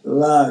need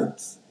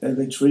light,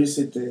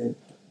 electricity,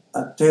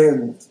 a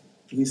tent,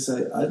 he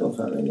say, I don't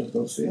have any of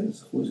those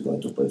things. Who is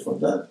going to pay for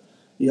that?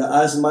 He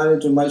asks money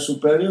to my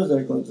superiors,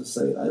 they're going to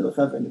say, I don't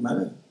have any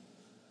money.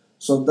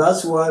 So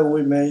that's why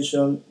we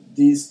mention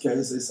these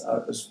cases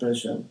are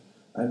special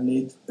and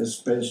need a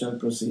special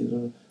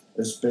procedure,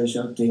 a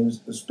special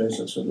teams, a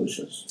special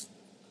solutions.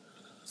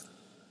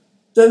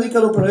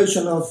 Technical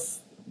operation of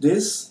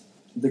this,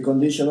 the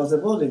condition of the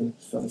body,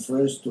 from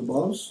fresh to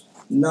bones,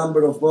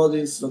 number of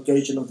bodies,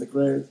 location of the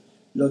grave,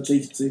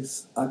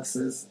 logistics,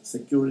 access,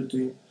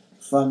 security,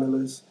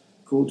 families,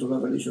 cultural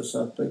religious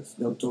aspects,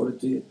 the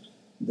authority,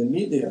 the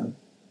media,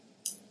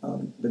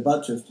 the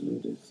budget to do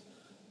this,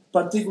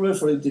 particularly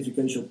for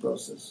identification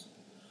process.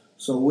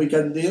 So we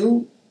can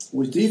deal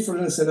with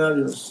different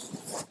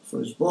scenarios,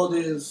 fresh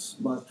bodies,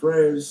 mass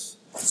graves,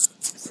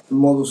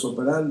 modus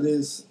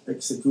operandi,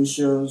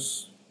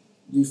 executions,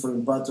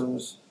 different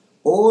patterns.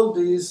 All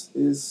this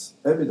is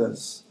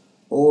evidence.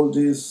 All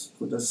this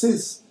could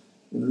assist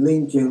in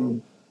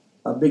linking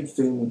a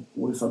victim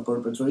with a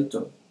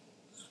perpetrator.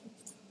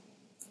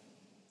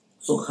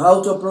 So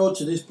how to approach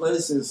these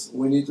places?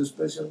 We need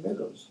special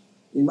methods.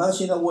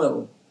 Imagine a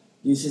well.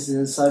 This is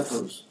in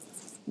Cyprus,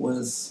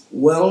 where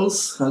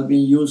wells have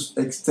been used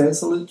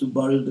extensively to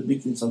bury the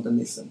victims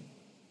underneath them.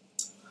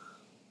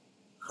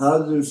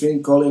 How do you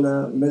think calling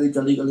a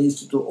medical legal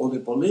institute or the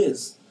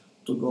police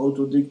to go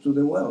to dig to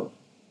the well?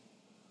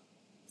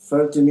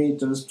 30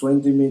 meters,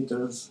 20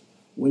 meters.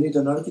 We need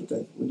an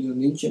architect, we need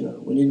an engineer,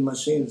 we need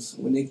machines,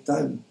 we need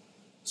time.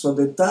 So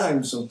the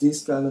times of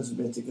these kind of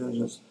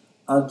investigations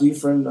are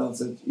different than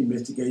the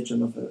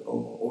investigation of an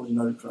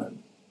ordinary crime.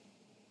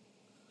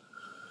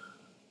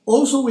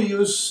 Also, we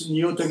use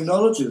new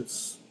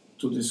technologies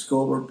to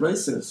discover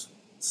places,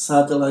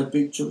 satellite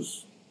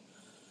pictures,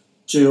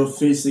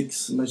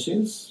 geophysics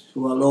machines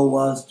who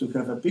allow us to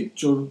have a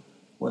picture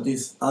what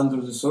is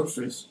under the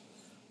surface.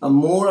 And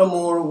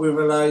more we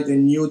rely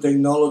on new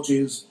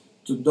technologies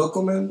to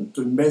document,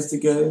 to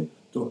investigate,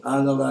 to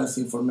analyze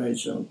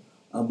information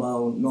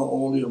about not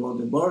only about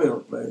the burial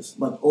place,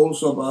 but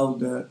also about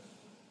the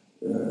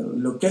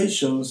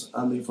locations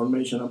and the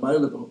information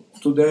available.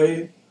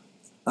 Today,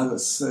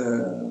 as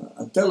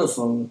a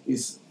telephone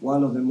is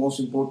one of the most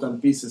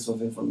important pieces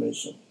of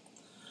information.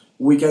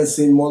 We can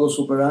see modus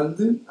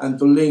operandi and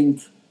to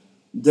link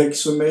the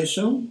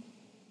exhumation,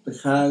 the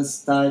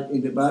hands tied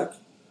in the back,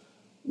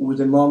 with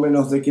the moment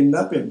of the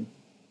kidnapping.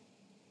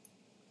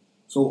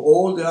 So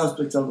all the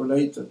aspects are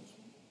related.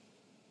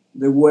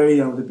 The way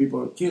of the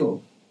people are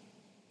killed.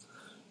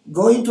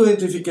 Going to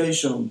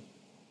identification,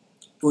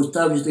 to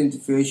establish the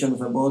identification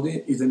of a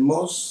body is the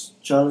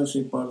most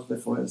challenging part of the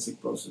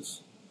forensic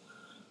process.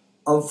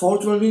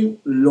 Unfortunately,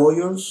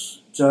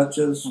 lawyers,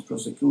 judges,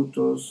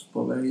 prosecutors,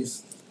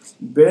 police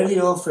very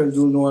often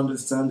do not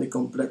understand the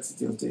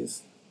complexity of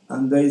this.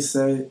 And they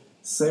say,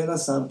 send a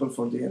sample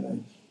for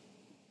DNA.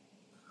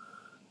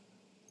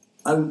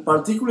 And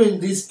particularly in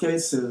these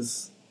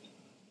cases,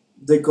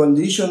 the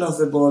condition of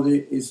the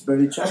body is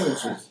very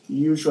challenging.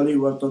 Usually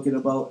we're talking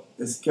about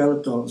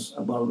skeletons,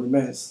 about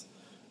remains.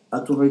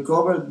 And to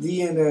recover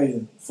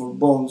DNA for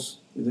bones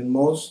is the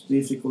most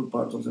difficult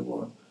part of the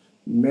work.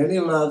 Many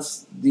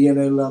labs,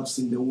 DNA labs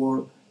in the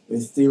world,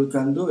 still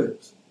can do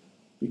it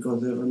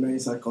because the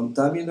remains are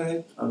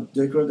contaminated, are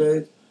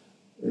degraded.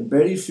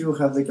 Very few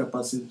have the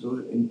capacity to do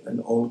it in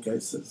all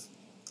cases.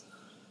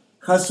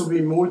 Has to be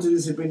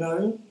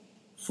multidisciplinary,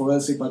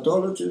 forensic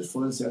pathologists,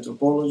 forensic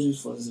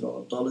anthropologists, forensic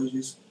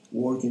odontologists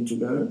working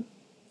together.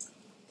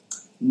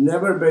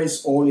 Never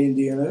based only in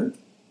DNA.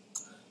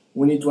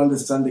 We need to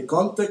understand the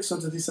context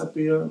of the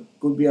disappearance.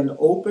 Could be an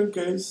open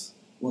case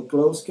or a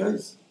closed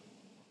case.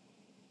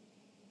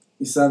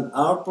 It's an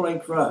airplane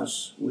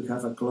crash. We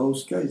have a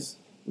closed case.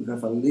 We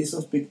have a list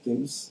of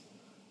victims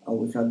and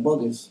we have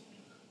bodies.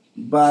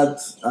 But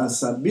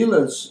as a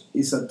village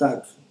is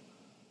attacked,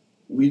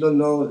 we don't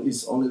know if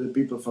it's only the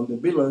people from the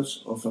village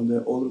or from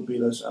the other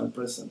village are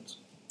present.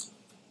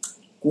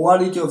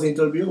 Quality of the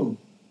interview.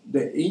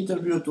 The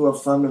interview to a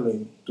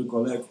family to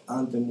collect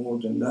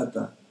ante-mortem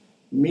data,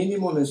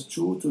 minimum is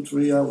 2 to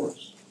 3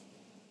 hours.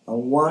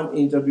 And one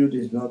interview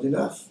is not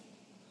enough.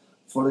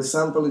 For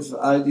example, if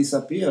I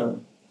disappear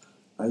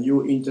and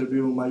you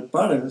interview my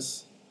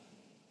parents,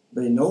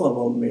 they know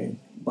about me.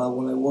 But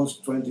when I was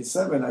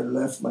 27, I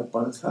left my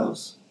parents'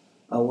 house.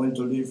 I went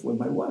to live with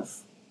my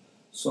wife.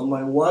 So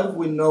my wife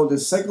will know the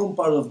second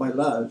part of my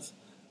life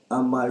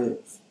and my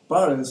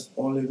parents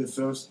only the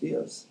first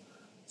years.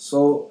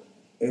 So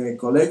a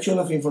collection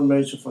of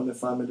information from the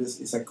families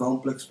is a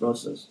complex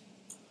process.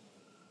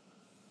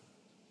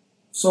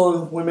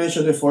 So we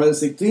mentioned the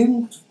forensic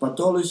team,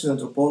 pathologists,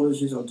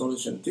 anthropologists,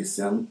 ontologists, and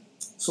physicians.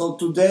 So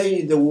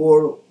today in the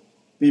world,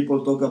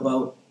 people talk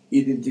about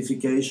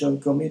identification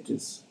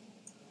committees,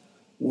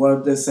 where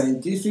the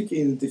scientific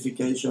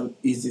identification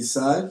is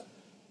decided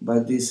by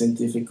this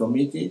scientific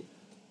committee,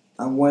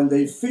 and when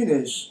they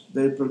finish,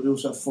 they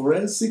produce a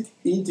forensic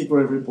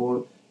integrated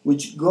report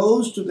which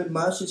goes to the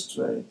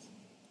magistrate,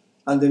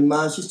 and the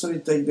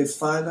magistrate takes the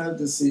final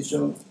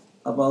decision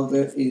about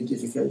the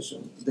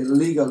identification, the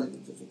legal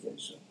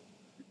identification.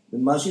 The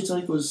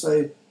magistrate could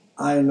say,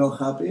 I am not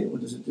happy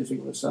with the scientific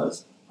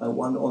results, I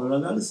want other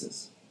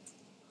analysis.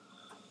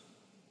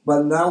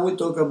 But now we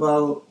talk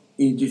about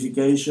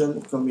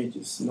identification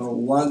committees,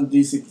 one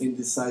discipline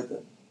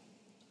decided.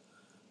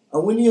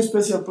 And we need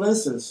special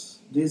places.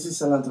 This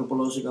is an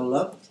anthropological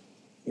lab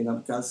in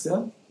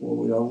Abkhazia where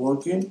we are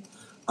working.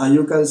 And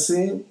you can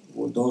see,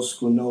 for those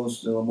who know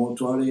the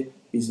mortuary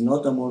is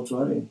not a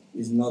mortuary,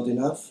 it's not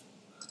enough.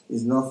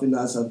 It's nothing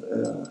as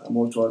a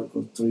mortuary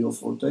with 3 or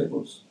 4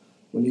 tables.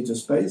 We need a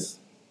space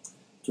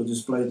to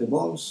display the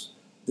bones.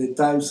 The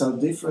times are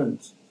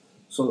different.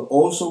 So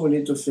also we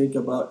need to think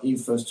about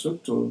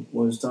infrastructure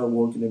when we start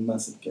working in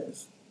massive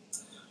case.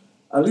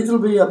 A little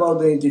bit about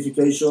the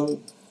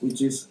identification,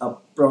 which is a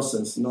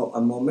process, not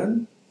a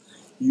moment.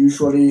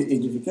 Usually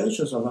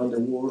identifications around the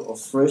world of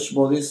fresh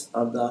bodies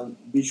are done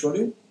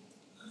visually.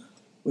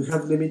 We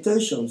have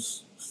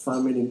limitations,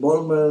 family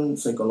involvement,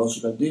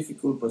 psychological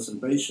difficulty,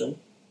 preservation.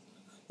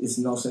 It's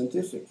not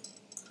scientific.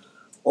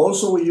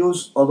 Also we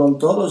use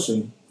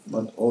odontology,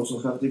 but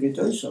also have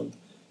limitation.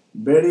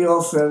 Very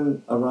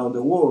often around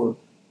the world,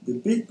 the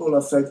people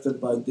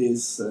affected by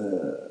these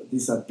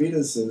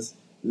disappearances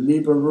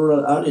live in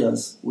rural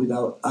areas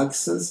without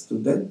access to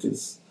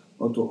dentists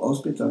or to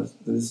hospitals.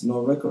 There is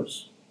no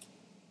records.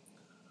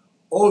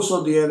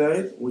 Also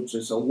DNA, which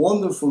is a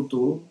wonderful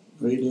tool,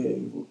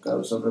 really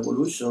carries a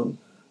revolution,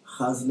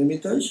 has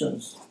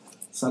limitations.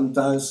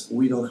 Sometimes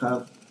we don't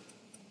have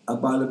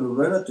available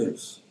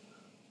relatives.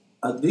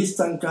 A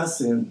distant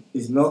cousin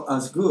is not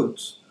as good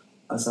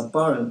as a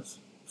parent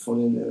for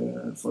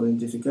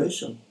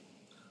identification.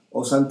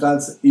 Or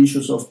sometimes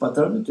issues of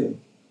paternity.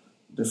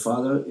 The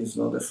father is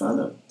not the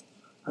father.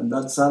 And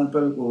that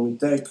sample where we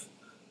take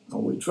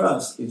and we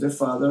trust is the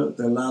father,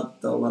 the lab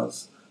tells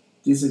us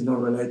this is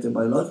not related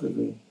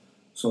biologically.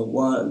 So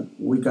while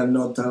we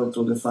cannot tell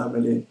to the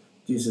family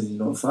this is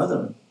not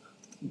father,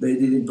 they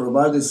didn't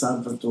provide the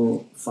sample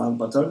to find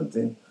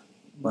paternity,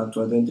 but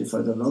to identify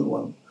the loved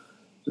one.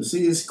 You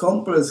see, it's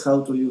complex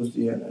how to use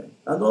DNA.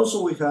 And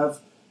also we have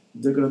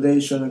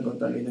degradation and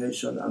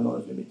contamination and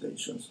other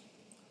limitations.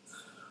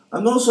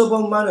 And also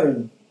about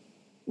money,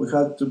 we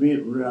have to be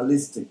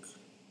realistic.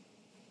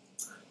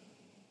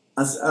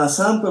 As a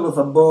sample of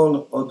a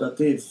bone or a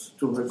teeth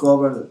to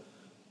recover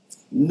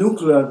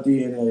nuclear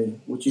DNA,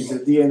 which is the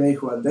DNA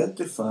who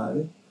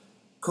identify,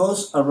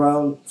 costs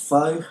around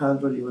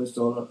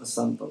 $500 a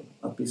sample,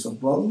 a piece of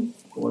bone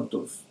or a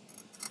tooth.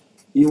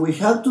 If we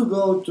have to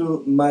go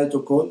to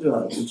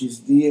mitochondria, which is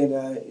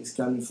DNA is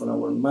coming from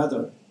our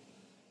mother,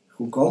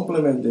 who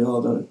complement the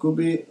other, it could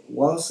be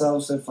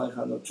 $1,500,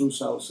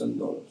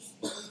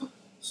 $2,000.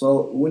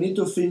 So we need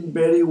to think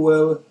very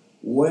well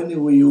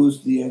when we use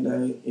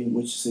DNA, in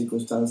which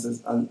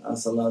circumstances, and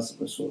as a last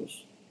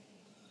resource.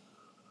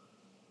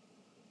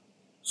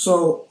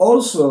 So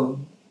also,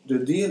 the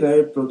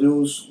DNA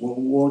produced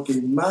when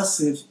working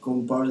massive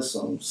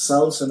comparisons,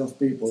 thousands of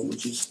people,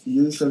 which is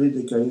usually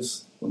the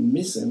case when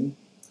missing,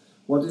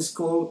 what is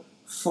called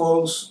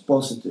false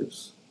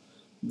positives.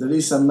 There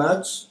is a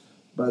match,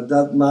 but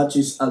that match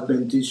is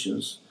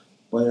adventitious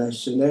by a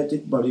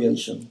genetic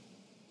variation.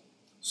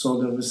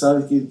 So the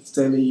result is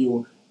telling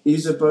you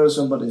is a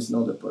person, but it's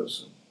not a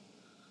person.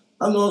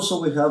 And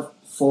also we have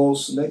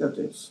false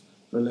negatives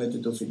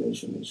related to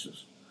filiation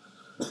issues.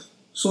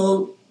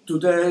 So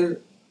today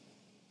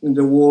in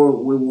the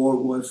world we work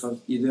with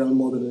an ideal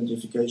model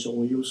identification.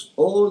 We use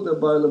all the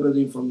available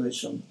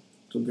information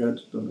to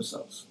get the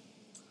results.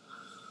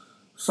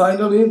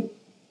 Finally,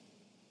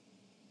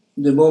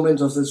 the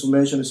moment of the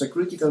summation is a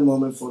critical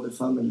moment for the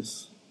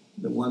families.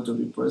 They want to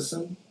be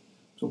present,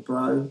 to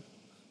pry,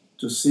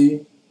 to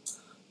see.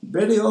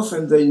 Very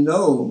often they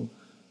know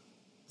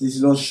this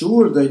is not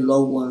sure their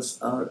loved ones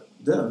are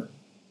there,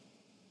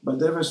 but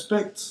they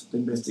respect the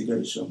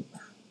investigation.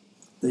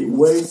 They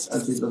wait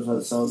until the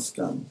results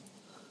come.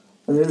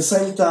 And at the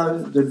same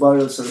time, the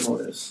burial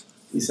ceremonies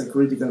is a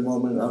critical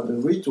moment of the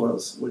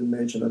rituals we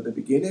mentioned at the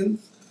beginning.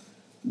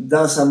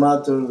 Doesn't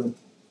matter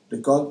the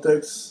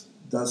context,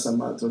 doesn't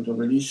matter the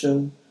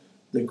religion,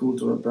 the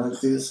cultural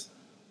practice.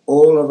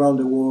 All around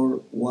the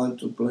world want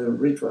to play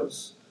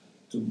rituals,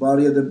 to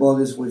bury the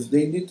bodies with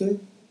dignity,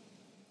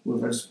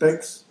 with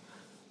respect,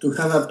 to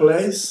have a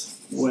place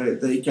where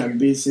they can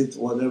visit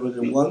whatever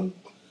they want,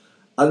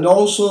 and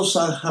also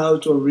somehow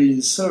to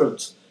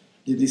reinsert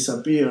the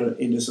disappeared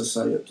in the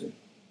society.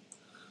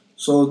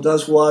 So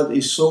that's what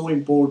is so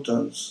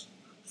important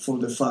for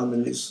the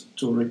families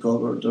to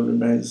recover the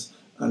remains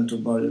and to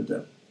bury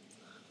them.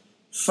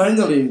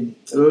 Finally,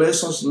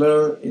 lessons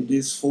learned in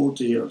these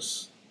 40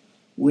 years.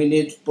 We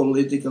need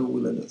political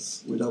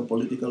willingness. Without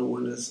political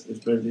willingness,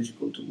 it's very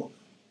difficult to move.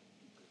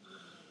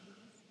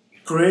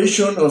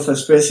 Creation of a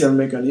special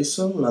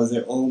mechanism like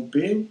the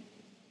OMP,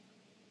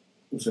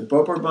 with a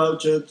proper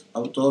budget,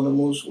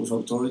 autonomous, with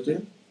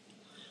authority.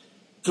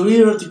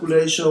 Clear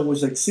articulation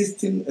with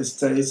existing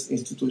state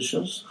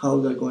institutions, how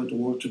they're going to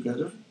work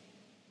together.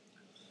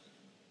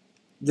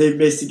 The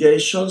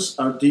investigations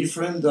are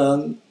different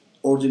than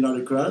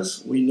ordinary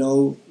crimes. We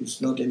know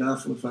it's not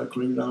enough with a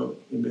criminal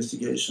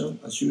investigation,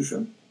 as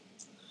usual.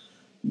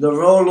 The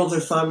role of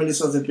the families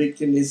of the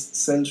victim is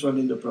central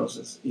in the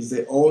process. It's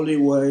the only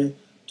way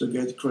to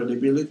get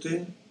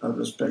credibility and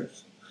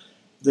respect.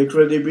 The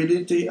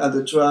credibility and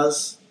the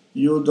trust,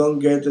 you don't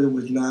get it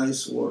with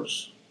nice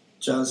words,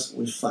 just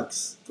with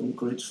facts,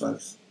 concrete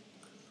facts.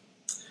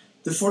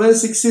 The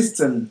forensic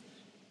system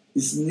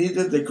is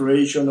needed the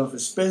creation of a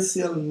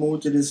special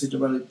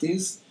multidisciplinary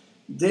teams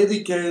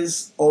dedicated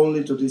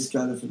only to this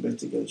kind of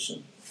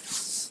investigation.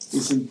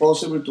 It's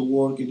impossible to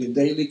work in the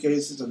daily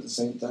cases at the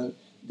same time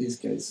these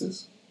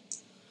cases,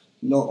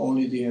 not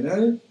only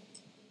DNA.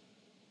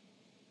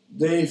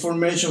 The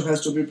information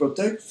has to be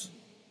protected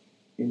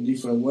in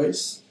different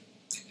ways.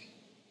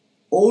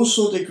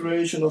 Also the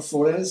creation of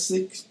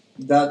forensic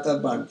data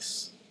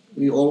banks.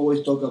 We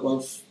always talk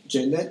about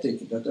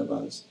genetic data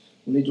banks.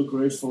 We need to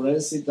create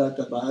forensic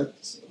data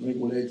banks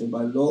regulated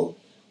by law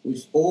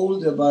with all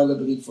the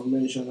available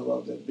information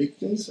about the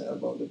victims and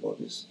about the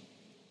bodies.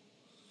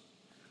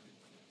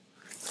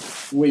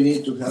 We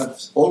need to have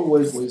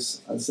always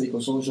with a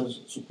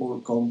psychosocial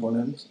support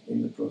component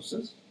in the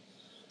process.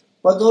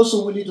 But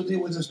also we need to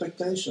deal with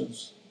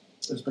expectations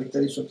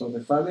of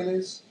the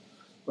families,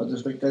 but the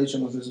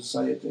expectation of the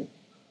society.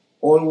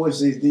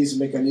 Always if these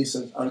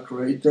mechanisms are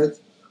created,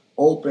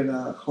 open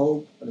a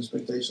hope and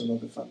expectation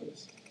of the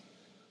families.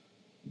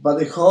 But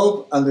the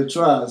hope and the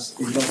trust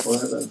is not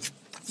forever.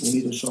 We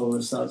need to show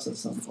results at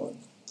some point.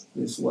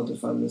 This is what the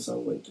families are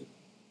waiting.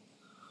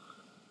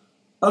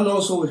 And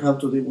also we have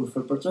to deal with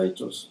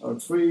perpetrators. Are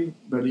free,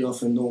 very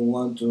often don't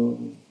want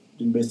to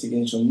the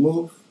investigation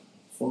move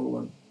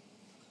forward.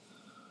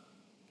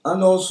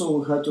 And also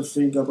we have to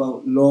think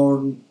about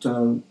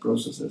long-term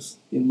processes.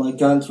 In my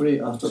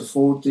country, after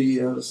 40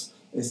 years,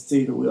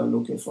 still we are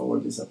looking for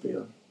what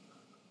disappeared.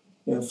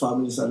 And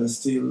families are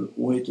still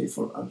waiting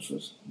for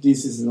answers.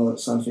 This is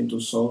not something to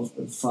solve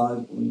in 5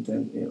 or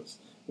 10 years.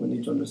 We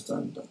need to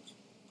understand that.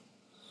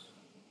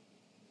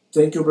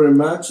 Thank you very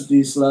much.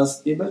 This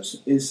last image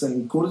is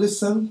in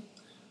Kurdistan.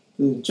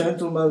 The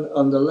gentleman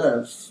on the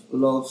left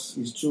loves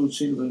his 2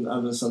 children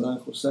under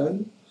Saddam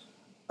Hussein,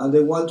 and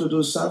they want to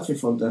do something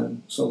for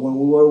them. So when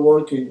we were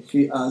working,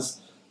 he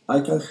asked,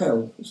 I can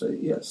help. I said,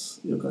 yes,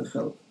 you can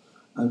help.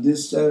 And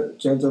this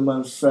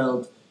gentleman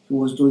felt he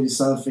was doing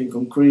something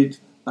concrete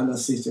and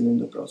assisting in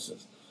the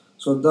process.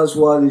 So that's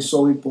why it's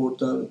so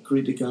important,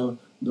 critical,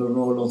 the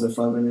role of the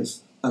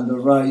families and the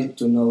right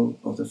to know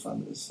of the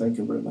families. Thank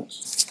you very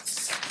much.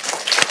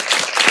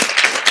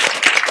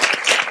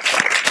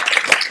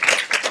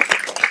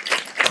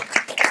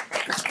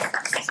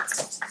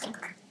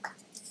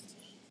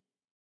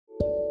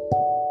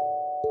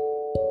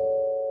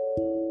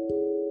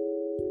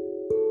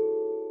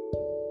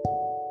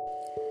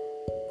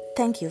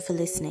 Thank you for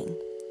listening.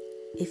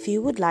 If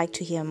you would like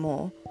to hear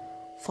more,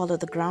 follow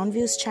the Ground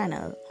Views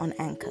channel on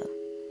Anchor.